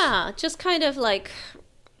locations? Yeah, just kind of like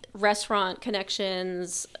restaurant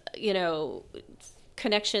connections,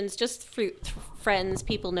 connections, just friends,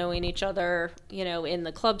 people knowing each other, in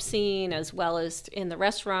the club scene as well as in the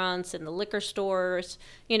restaurants and the liquor stores.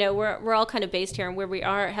 We're all kind of based here, and where we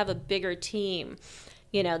have a bigger team,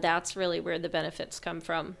 that's really where the benefits come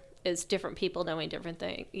from, is different people knowing different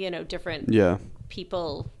things, different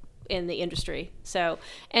people in the industry. So,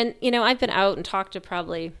 and I've been out and talked to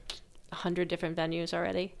probably 100 different venues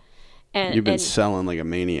already. And you've been selling like a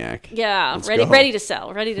maniac. Yeah, Let's ready go. ready to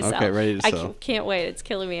sell. Ready to sell. Okay, ready to sell. I can't wait. It's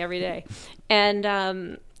killing me every day. And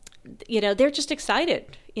they're just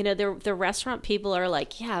excited. The restaurant people are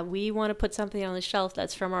like, yeah, we want to put something on the shelf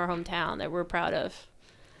that's from our hometown that we're proud of.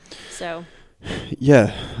 So,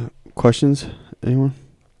 yeah. Questions? Anyone?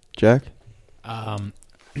 Jack?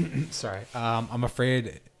 Sorry. I'm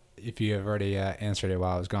afraid if you have already answered it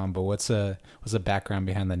while I was gone, but what's the background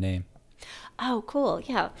behind the name? Oh, cool.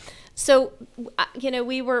 Yeah. So,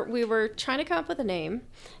 we were trying to come up with a name,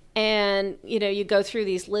 and, you go through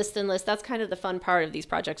these lists and lists. That's kind of the fun part of these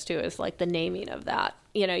projects too, is like the naming of that,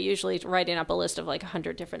 usually writing up a list of like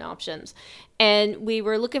 100 different options. And we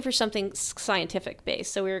were looking for something scientific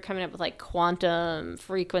based. So we were coming up with like quantum,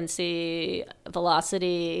 frequency,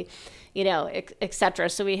 velocity, et cetera.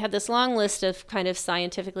 So we had this long list of kind of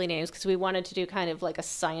scientifically names because we wanted to do kind of like a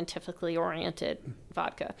scientifically oriented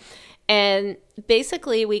vodka. And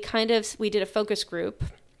basically we did a focus group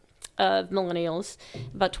of millennials,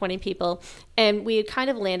 about 20 people, and we had kind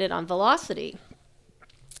of landed on velocity,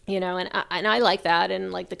 and I like that,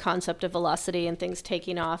 and like the concept of velocity and things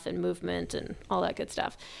taking off and movement and all that good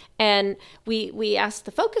stuff. And we asked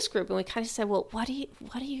the focus group, and we kind of said, well, what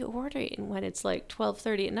are you ordering when it's like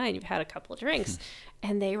 12:30 at night? You've had a couple of drinks.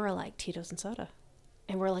 And they were like, Tito's and soda.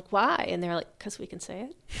 And we're like, why? And they're like, because we can say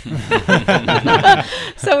it.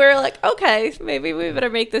 So we were like, okay, maybe we better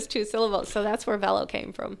make this 2 syllables. So that's where Velo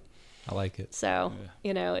came from. I like it. So,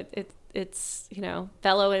 it's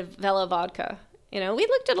Velo vodka. We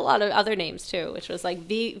looked at a lot of other names too, which was like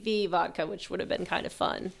V vodka, which would have been kind of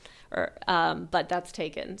fun, but that's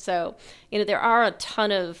taken. So, there are a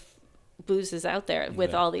ton of boozes out there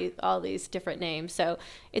with all these different names. So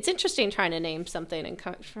it's interesting trying to name something and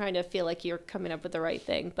trying to feel like you're coming up with the right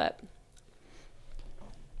thing. But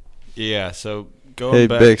yeah, so going Hey,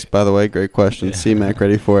 back, Bix, by the way, great question. Yeah. C-Mac,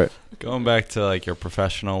 ready for it. Going back to like your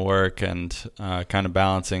professional work and kind of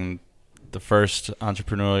balancing the first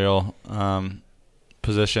entrepreneurial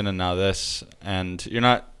position and now this, and you're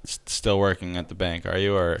not still working at the bank, are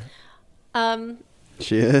you? Or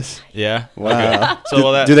She is? yeah, Wow. Okay. So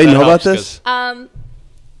well, Do they that know about helps this?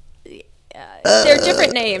 they're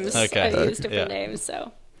different names. Okay. I use different Yeah. names.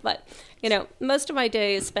 So, but most of my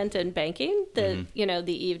day is spent in banking. The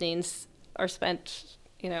the evenings are spent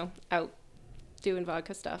out doing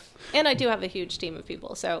vodka stuff. And I do have a huge team of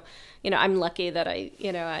people. So, I'm lucky that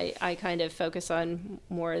I kind of focus on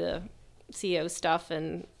more of the CEO stuff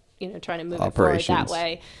and, trying to move it forward that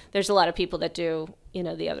way. There's a lot of people that do,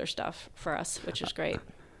 the other stuff for us, which is great.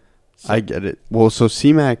 I get it. Well, so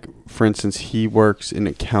C-Mac, for instance, he works in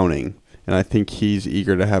accounting, and I think he's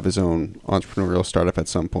eager to have his own entrepreneurial startup at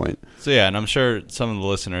some point. So yeah, and I'm sure some of the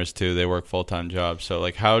listeners too, they work full-time jobs. So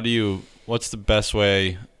like what's the best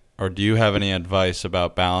way, or do you have any advice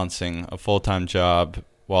about balancing a full-time job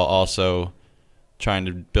while also trying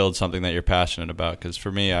to build something that you're passionate about? Because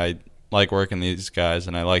for me, I like working these guys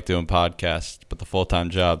and I like doing podcasts, but the full-time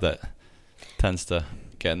job, that tends to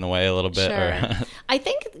get in the way a little bit. Sure. I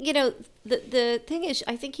think, the thing is,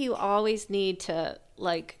 I think you always need to,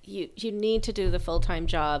 like, you need to do the full-time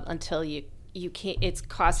job until you can't, it's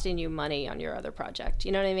costing you money on your other project.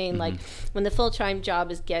 You know what I mean? Mm-hmm. Like when the full-time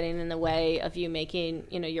job is getting in the way of you making,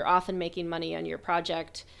 you're often making money on your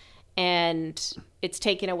project and it's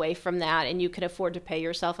taken away from that and you can afford to pay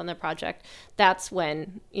yourself on the project. That's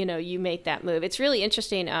when, you make that move. It's really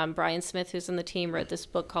interesting. Brian Smith, who's on the team, wrote this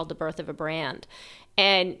book called The Birth of a Brand.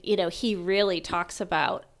 And, he really talks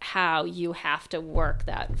about how you have to work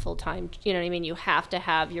that full time. You know what I mean? You have to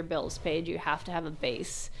have your bills paid. You have to have a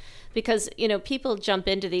base. Because, people jump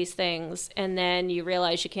into these things and then you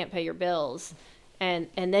realize you can't pay your bills. And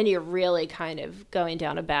then you're really kind of going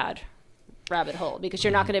down a bad rabbit hole because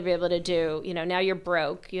you're not going to be able to do, now you're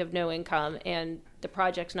broke, you have no income, and the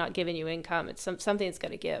project's not giving you income. It's something that's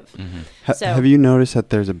going to give. Mm-hmm. So, have you noticed that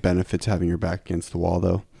there's a benefit to having your back against the wall,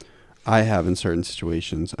 though? I have in certain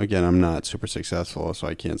situations. Again, I'm not super successful, so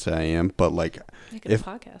I can't say I am. But like, make it a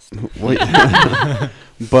podcast. Wait,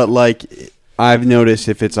 but like, I've noticed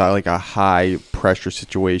if it's like a high pressure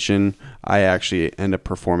situation, I actually end up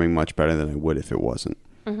performing much better than I would if it wasn't.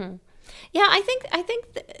 Mm-hmm. Yeah, I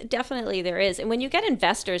think definitely there is. And when you get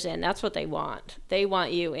investors in, that's what they want. They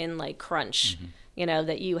want you in like crunch,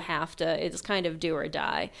 that you have to, it's kind of do or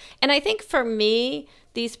die. And I think for me,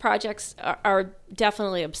 these projects are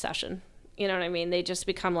definitely obsession. You know what I mean? They just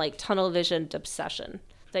become like tunnel visioned obsession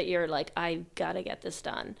that you're like, I gotta get this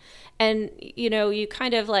done. And, you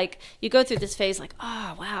kind of like, you go through this phase like,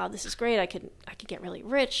 oh, wow, this is great. I could get really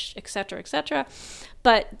rich, et cetera, et cetera.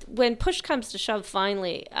 But when push comes to shove,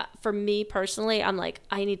 finally, for me personally, I'm like,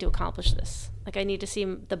 I need to accomplish this. Like, I need to see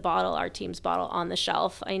our team's bottle on the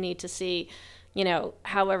shelf. I need to see,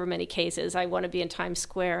 however many cases. I want to be in Times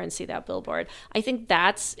Square and see that billboard. I think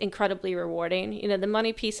that's incredibly rewarding. The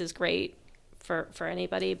money piece is great for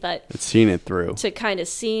anybody, but it's seeing it through. To kind of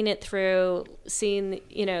seeing it through, seeing,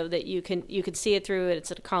 that you can see it through, it's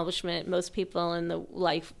an accomplishment. Most people in the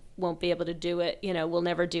life won't be able to do it, will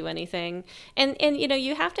never do anything. And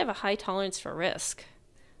you have to have a high tolerance for risk.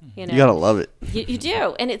 You gotta love it. You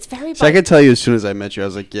do. And it's very so I could tell you as soon as I met you, I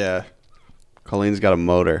was like, yeah, Colleen's got a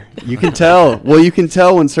motor. You can tell. Well, you can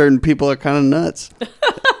tell when certain people are kind of nuts.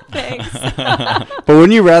 Thanks. But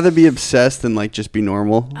wouldn't you rather be obsessed than like just be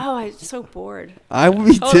normal? Oh, I'm so bored. I would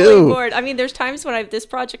be totally too. Bored. I mean, there's times when I have this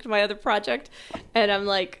project and my other project, and I'm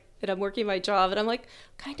like, and I'm working my job, and I'm like,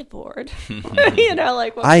 kind of bored.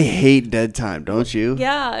 Like. Well, I hate dead time, don't you?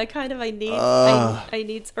 Yeah, I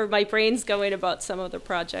need, or my brain's going about some other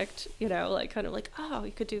project. Like kind of like, oh,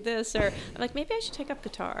 you could do this, or I'm like, maybe I should take up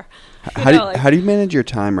guitar. How do you manage your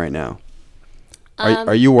time right now?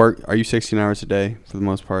 Are you 16 hours a day for the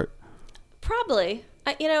most part? Probably.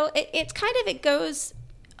 It's kind of, it goes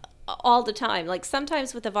all the time. Like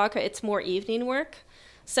sometimes with the vodka, it's more evening work.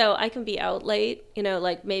 So I can be out late,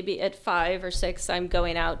 like maybe at 5 or 6, I'm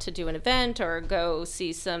going out to do an event or go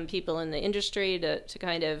see some people in the industry to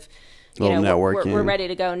kind of, networking. We're ready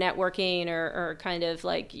to go networking or kind of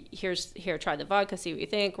like, here, try the vodka, see what you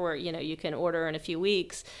think, or, you can order in a few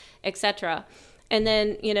weeks, etc. And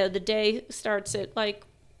then, the day starts at like,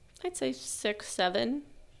 I'd say 6, 7,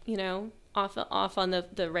 off on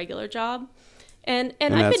the regular job. And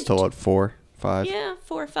I've that's till what, 4, 5? Yeah,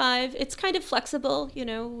 4 or 5. It's kind of flexible,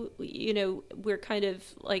 we're kind of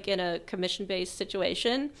like in a commission-based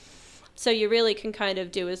situation. So you really can kind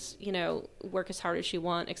of do work as hard as you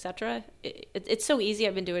want, etc. It's so easy.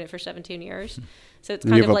 I've been doing it for 17 years. So it's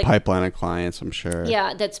kind you of have like a pipeline of clients, I'm sure.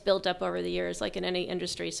 Yeah, that's built up over the years, like in any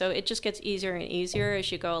industry. So it just gets easier and easier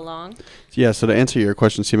as you go along. Yeah, so to answer your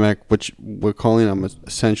question, C-Mac, what Colleen I'm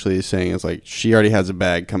essentially saying is like she already has a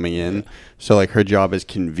bag coming in. So like her job is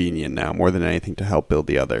convenient now more than anything to help build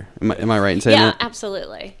the other. Am I right in saying that? Yeah,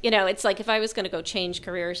 absolutely. It's like if I was going to go change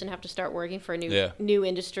careers and have to start working for a new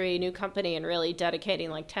industry, new company, and really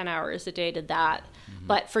dedicating like 10 hours a day to that. Mm-hmm.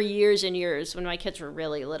 But for years and years, when my kids were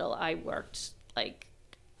really little, I worked like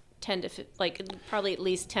 10 to probably at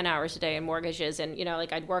least 10 hours a day in mortgages, and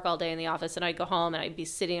like I'd work all day in the office and I'd go home and I'd be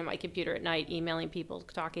sitting at my computer at night emailing people,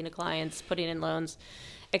 talking to clients, putting in loans,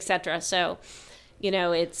 etc. So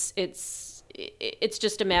it's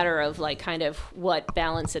just a matter of like kind of what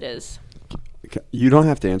balance it is. You don't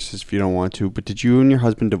have to answer this if you don't want to, but did you and your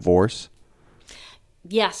husband divorce?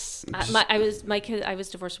 Yes, I was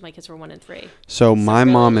divorced when my kids were 1 and 3. So my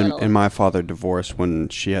really mom and my father divorced when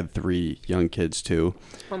she had 3 young kids too.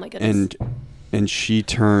 Oh my goodness! And she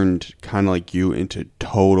turned kind of like you into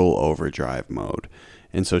total overdrive mode,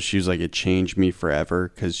 and so she was like, it changed me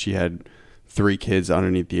forever because she had 3 kids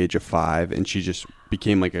underneath the age of 5, and she just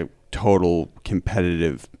became like a total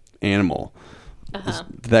competitive animal. Uh-huh.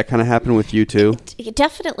 Did that kind of happen with you too?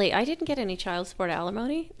 Definitely. I didn't get any child support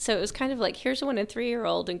alimony. So it was kind of like, here's a 1 and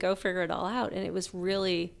 3-year-old and go figure it all out. And it was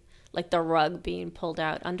really like the rug being pulled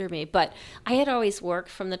out under me. But I had always worked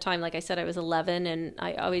from the time, like I said, I was 11, and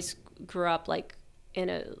I always grew up like in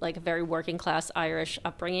a very working class Irish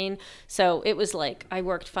upbringing. So it was like I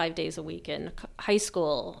worked 5 days a week in high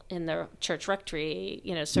school in the church rectory,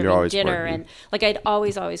 serving dinner, working. And like I'd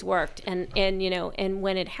always worked. And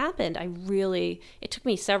when it happened, it took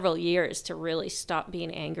me several years to really stop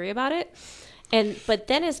being angry about it. But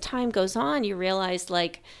then as time goes on, you realize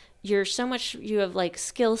like you have like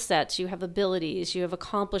skill sets, you have abilities, you have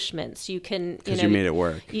accomplishments, you can, because you made it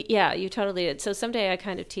work. You totally did. So someday I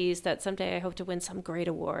kind of tease that someday I hope to win some great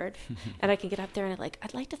award and I can get up there and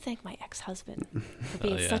I'd like to thank my ex-husband for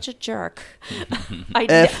being such a jerk.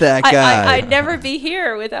 F that guy. I'd never be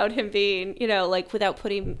here without him being, without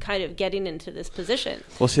kind of getting into this position.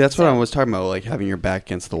 Well, see, that's what I was talking about, like having your back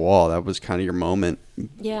against the wall. That was kind of your moment.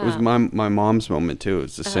 Yeah. It was my mom's moment too. It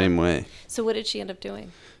was the same way. So what did she end up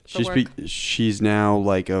doing? She's now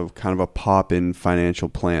like a kind of a pop-in financial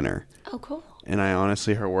planner. Oh, cool. And I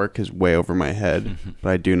honestly, her work is way over my head, but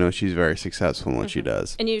I do know she's very successful in what she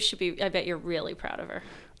does. And you should be, I bet you're really proud of her.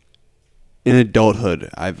 In adulthood,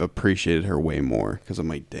 I've appreciated her way more because I'm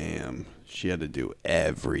like, damn, she had to do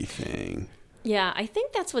everything. Yeah, I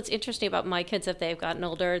think that's what's interesting about my kids. If they've gotten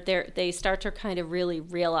older, they start to kind of really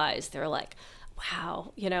realize, they're like,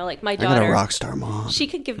 wow, like my daughter. I got a rock star mom. She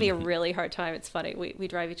could give me a really hard time. It's funny. We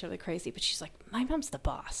drive each other crazy, but she's like, my mom's the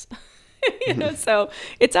boss. So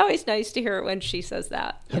it's always nice to hear it when she says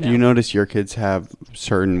that. Have you noticed your kids have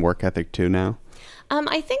certain work ethic too now?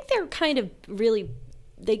 I think they're kind of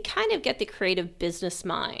they kind of get the creative business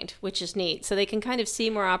mind, which is neat. So they can kind of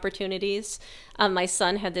see more opportunities. My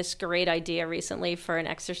son had this great idea recently for an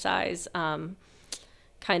exercise,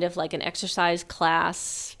 kind of like an exercise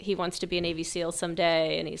class. He wants to be a Navy SEAL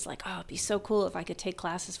someday, and he's like, oh, it'd be so cool if I could take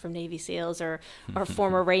classes from Navy SEAls or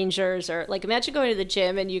former Rangers, or like imagine going to the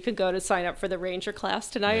gym and you could go to sign up for the Ranger class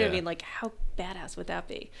tonight. Yeah. I mean, like how badass would that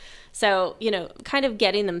be? So, kind of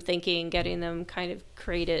getting them thinking, getting them kind of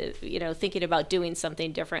creative, thinking about doing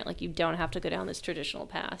something different. Like you don't have to go down this traditional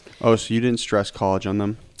path. Oh, so you didn't stress college on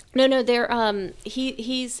them? No, they're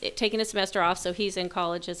he's taking a semester off, so he's in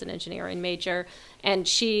college as an engineering major, and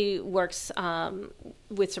she works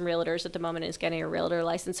with some realtors at the moment and is getting a realtor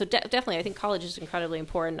license. So definitely, I think college is incredibly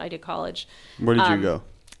important. I did college. Where did you go?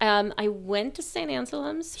 I went to St.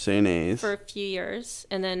 Anselm's. St. A's. For a few years,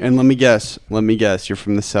 and then. And let me guess. You're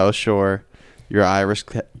from the South Shore. You're Irish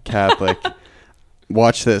Catholic.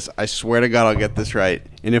 Watch this. I swear to God, I'll get this right.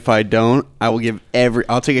 And if I don't, I'll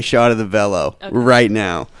take a shot of the Velo right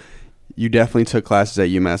now. You definitely took classes at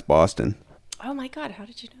UMass Boston. Oh my God, how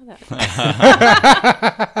did you know that?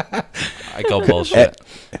 I call bullshit.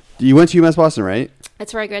 You went to UMass Boston, right?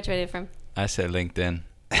 That's where I graduated from. I said LinkedIn.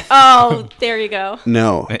 Oh, there you go.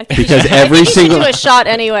 No, because every single do a shot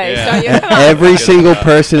anyway. Yeah. So every single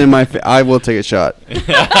person in my I will take a shot.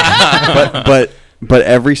 But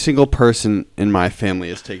every single person in my family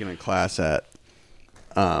has taken a class at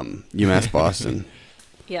UMass Boston.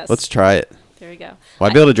 Yes. Let's try it. There you go. Will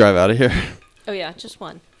I be able to drive out of here? Oh, yeah, just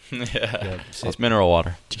one. Yeah. It's mineral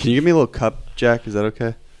water. Can you give me a little cup, Jack? Is that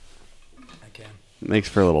okay? I can. Makes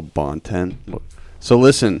for a little bond tent. So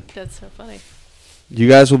listen. That's so funny. You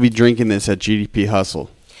guys will be drinking this at GDP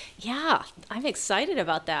Hustle. Yeah, I'm excited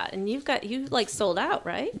about that. And you sold out,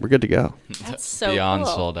 right? We're good to go. That's so Beyond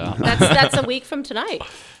cool. sold out. That's a week from tonight.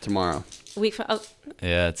 Tomorrow. A week from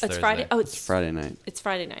yeah, it's Thursday. Friday. Oh, it's Friday night. It's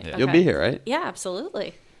Friday night. Yeah. Okay. You'll be here, right? Yeah,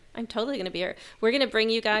 absolutely. I'm totally going to be here. We're going to bring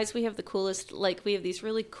you guys. We have the coolest, we have these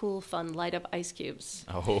really cool, fun, light up ice cubes.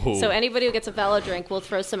 Oh. So anybody who gets a Velo drink, we'll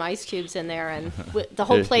throw some ice cubes in there, and the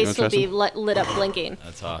whole place will be lit up blinking.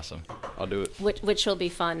 That's awesome. I'll do it. Which will be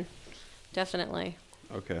fun. Definitely.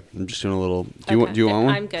 Okay. I'm just doing a little. Do you want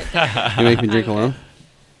one? I'm good. You make me drink alone?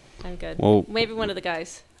 I'm good. Well, maybe one of the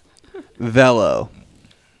guys. Velo.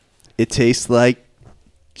 It tastes like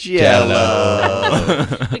Jello.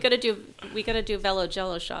 we gotta do Velo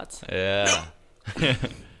Jello shots. Yeah.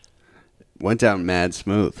 Went down mad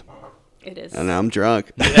smooth. It is. And I'm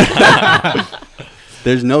drunk.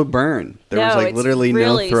 There's no burn. There was literally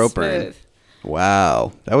really no throat smooth. burn.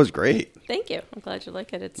 Wow, that was great. Thank you. I'm glad you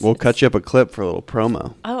like it. We'll cut you up a clip for a little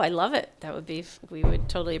promo. Oh, I love it. We would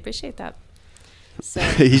totally appreciate that. So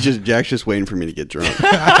Jack's just waiting for me to get drunk.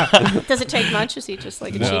 Does it take much? Is he just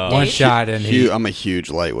like a cheap date? One shot and I'm a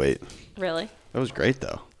huge lightweight. Really? That was great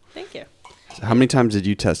though. Thank you. So how many times did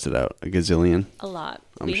you test it out? A gazillion? A lot.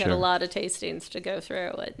 We had a lot of tastings to go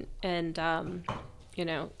through, and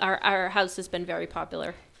our house has been very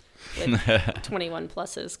popular with 21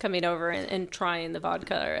 pluses coming over and trying the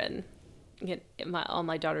vodka, and all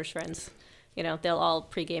my daughter's friends, they'll all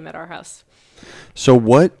pregame at our house. So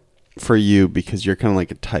what for you, because you're kind of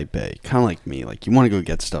like a type A, kind of like me, like you want to go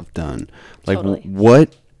get stuff done. Like totally.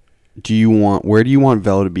 What do you want? Where do you want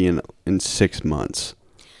Velo to be in 6 months?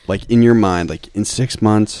 Like in your mind, like in 6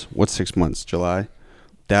 months, what's 6 months? July?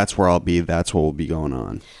 That's where I'll be. That's what will be going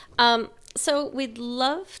on. So we'd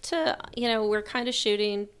love to, we're kind of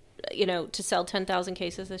shooting, to sell 10,000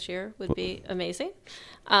 cases this year would be amazing.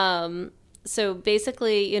 So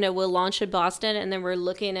basically, we'll launch in Boston, and then we're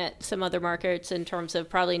looking at some other markets in terms of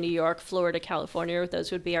probably New York, Florida, California.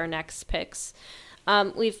 Those would be our next picks.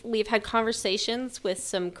 We've had conversations with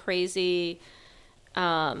some crazy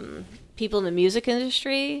people in the music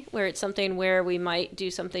industry, where it's something where we might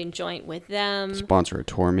do something joint with them. Sponsor a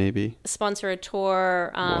tour, maybe. Sponsor a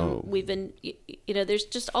tour. Whoa. We've been, there's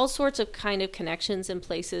just all sorts of kind of connections and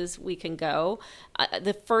places we can go.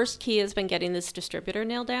 The first key has been getting this distributor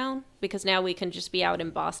nailed down, because now we can just be out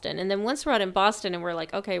in Boston. And then once we're out in Boston and we're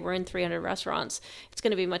like, okay, we're in 300 restaurants, it's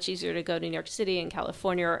going to be much easier to go to New York City and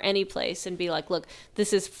California or any place and be like, look,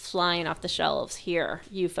 this is flying off the shelves here.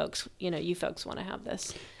 You folks want to have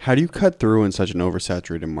this. How do you cut through in such an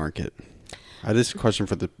oversaturated market? I had this question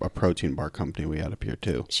for a protein bar company we had up here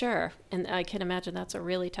too. Sure, and I can imagine that's a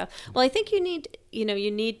really tough. Well, I think you need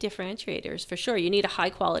differentiators for sure. You need a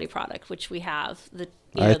high quality product, which we have.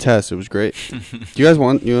 I attest, it was great. Do you guys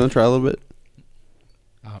want to try a little bit?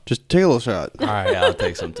 Just take a little shot. All right, yeah, I'll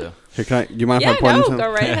take some too. Here, do you mind if I pour in some?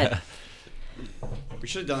 Go right ahead. We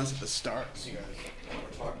should have done this at the start. So you guys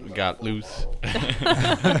We got loose.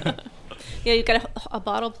 Yeah, you got a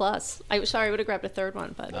bottle plus. I would have grabbed a third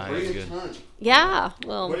one, but Nice, good. yeah.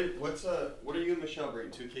 Well, what are you and Michelle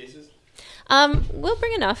bringing? 2 cases? we'll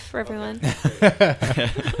bring enough for everyone.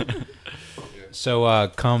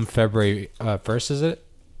 So come February 1st, is it?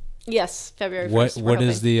 Yes, February 1st. What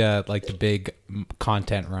is the the big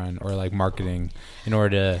content run or like marketing in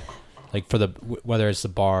order to like for the whether it's the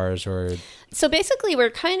bars or So basically, we're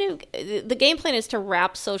kind of the game plan is to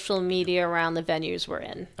wrap social media around the venues we're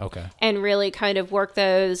in. okay. And really kind of work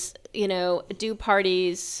those, do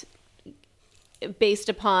parties based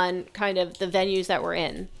upon kind of the venues that we're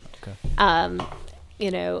in. Okay.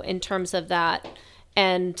 In terms of that.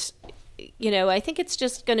 And, I think it's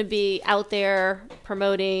just going to be out there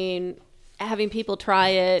promoting, having people try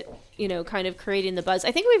it, kind of creating the buzz.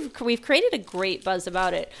 I think we've created a great buzz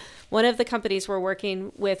about it. One of the companies we're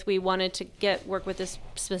working with, we wanted to work with this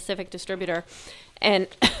specific distributor, and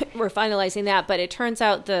we're finalizing that. But it turns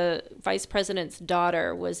out the vice president's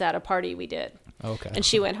daughter was at a party we did. Okay. And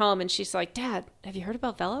she went home and she's like, Dad, have you heard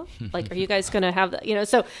about Velo? Like, are you guys going to have that?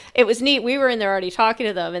 So it was neat. We were in there already talking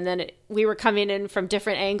to them, and then we were coming in from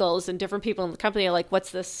different angles, and different people in the company are like,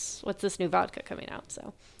 what's this new vodka coming out?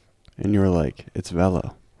 So. And you were like, it's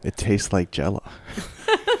Velo. It tastes like Jello.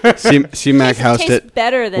 C-Mac housed it.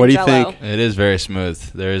 Better than what do you Jell-O. think? It is very smooth.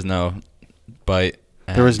 There is no bite.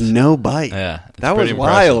 There was no bite. Yeah. it's That was pretty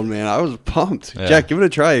wild, impressive. man. I was pumped. Yeah. Jack, give it a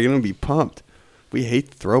try. You're going to be pumped. We hate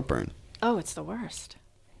throat burn. Oh, it's the worst.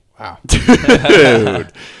 Wow.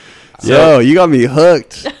 Dude. Yo, you got me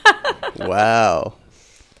hooked. Wow.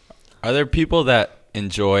 Are there people that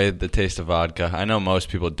enjoy the taste of vodka? I know most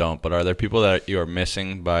people don't, but are there people that you are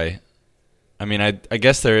missing by... I mean, I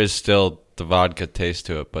guess there is still the vodka taste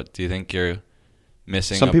to it, but do you think you're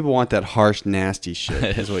missing... Some people want that harsh, nasty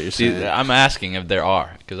shit, is what you're See, saying. I'm asking if there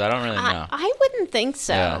are, because I don't really know. I wouldn't think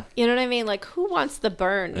so. Yeah. You know what I mean? Like, who wants the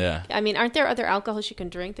burn? Yeah. I mean, aren't there other alcohols you can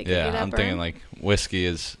drink that give you that I'm burn? thinking like whiskey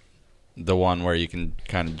is the one where you can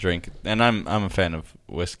kind of drink, and I'm a fan of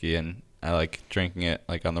whiskey, and I like drinking it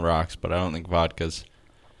like on the rocks, but I don't think vodka's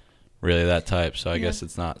really that type, so I guess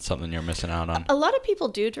it's not something you're missing out on. A lot of people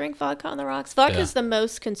do drink vodka on the rocks. Vodka is Yeah. the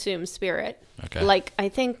most consumed spirit. Okay. Like, I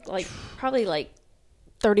think, probably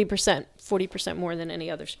 30%, 40% more than any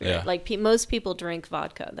other spirit. Yeah. Like, most people drink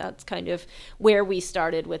vodka. That's kind of where we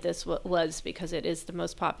started with this, was because it is the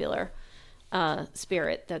most popular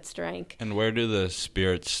spirit that's drank. And where do the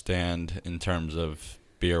spirits stand in terms of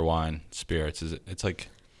beer, wine, spirits? Is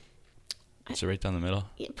it right down the middle?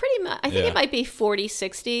 Yeah, pretty much. I think it might be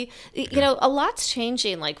 40-60. A lot's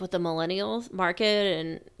changing, like with the millennial market,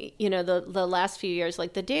 and the last few years,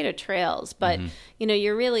 like the data trails. But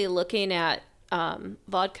you're really looking at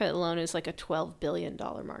vodka alone is like a $12 billion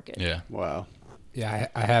market. Yeah. Wow. Yeah,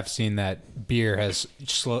 I have seen that beer is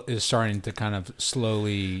starting to kind of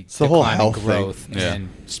slowly It's the whole decline in health thing. growth, Yeah. and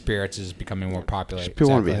spirits is becoming more popular. People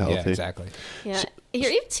wanna be Exactly. healthy. Yeah, exactly. Yeah,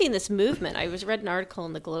 you're even seeing this movement. I read an article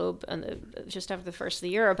in the Globe just after the first of the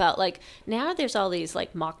year about now there's all these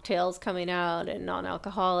mocktails coming out and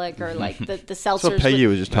non-alcoholic, or the That's seltzers what Peggy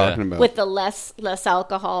was just talking about. with the less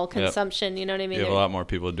alcohol consumption. You know what I mean? You have a lot more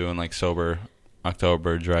people doing sober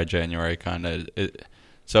October, dry January kind of.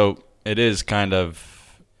 So it is kind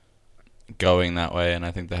of going that way, and I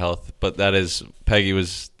think the health. But that is Peggy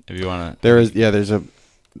was. If you want to, there's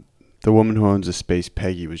the woman who owns the space.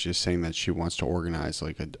 Peggy was just saying that she wants to organize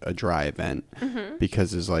a dry event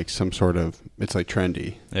because it's some sort of it's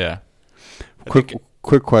trendy. Yeah.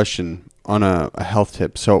 Quick question on a health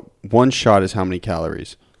tip. So one shot is how many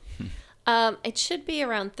calories? It should be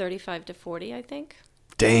around 35 to 40, I think.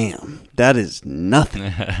 Damn, that is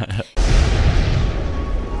nothing.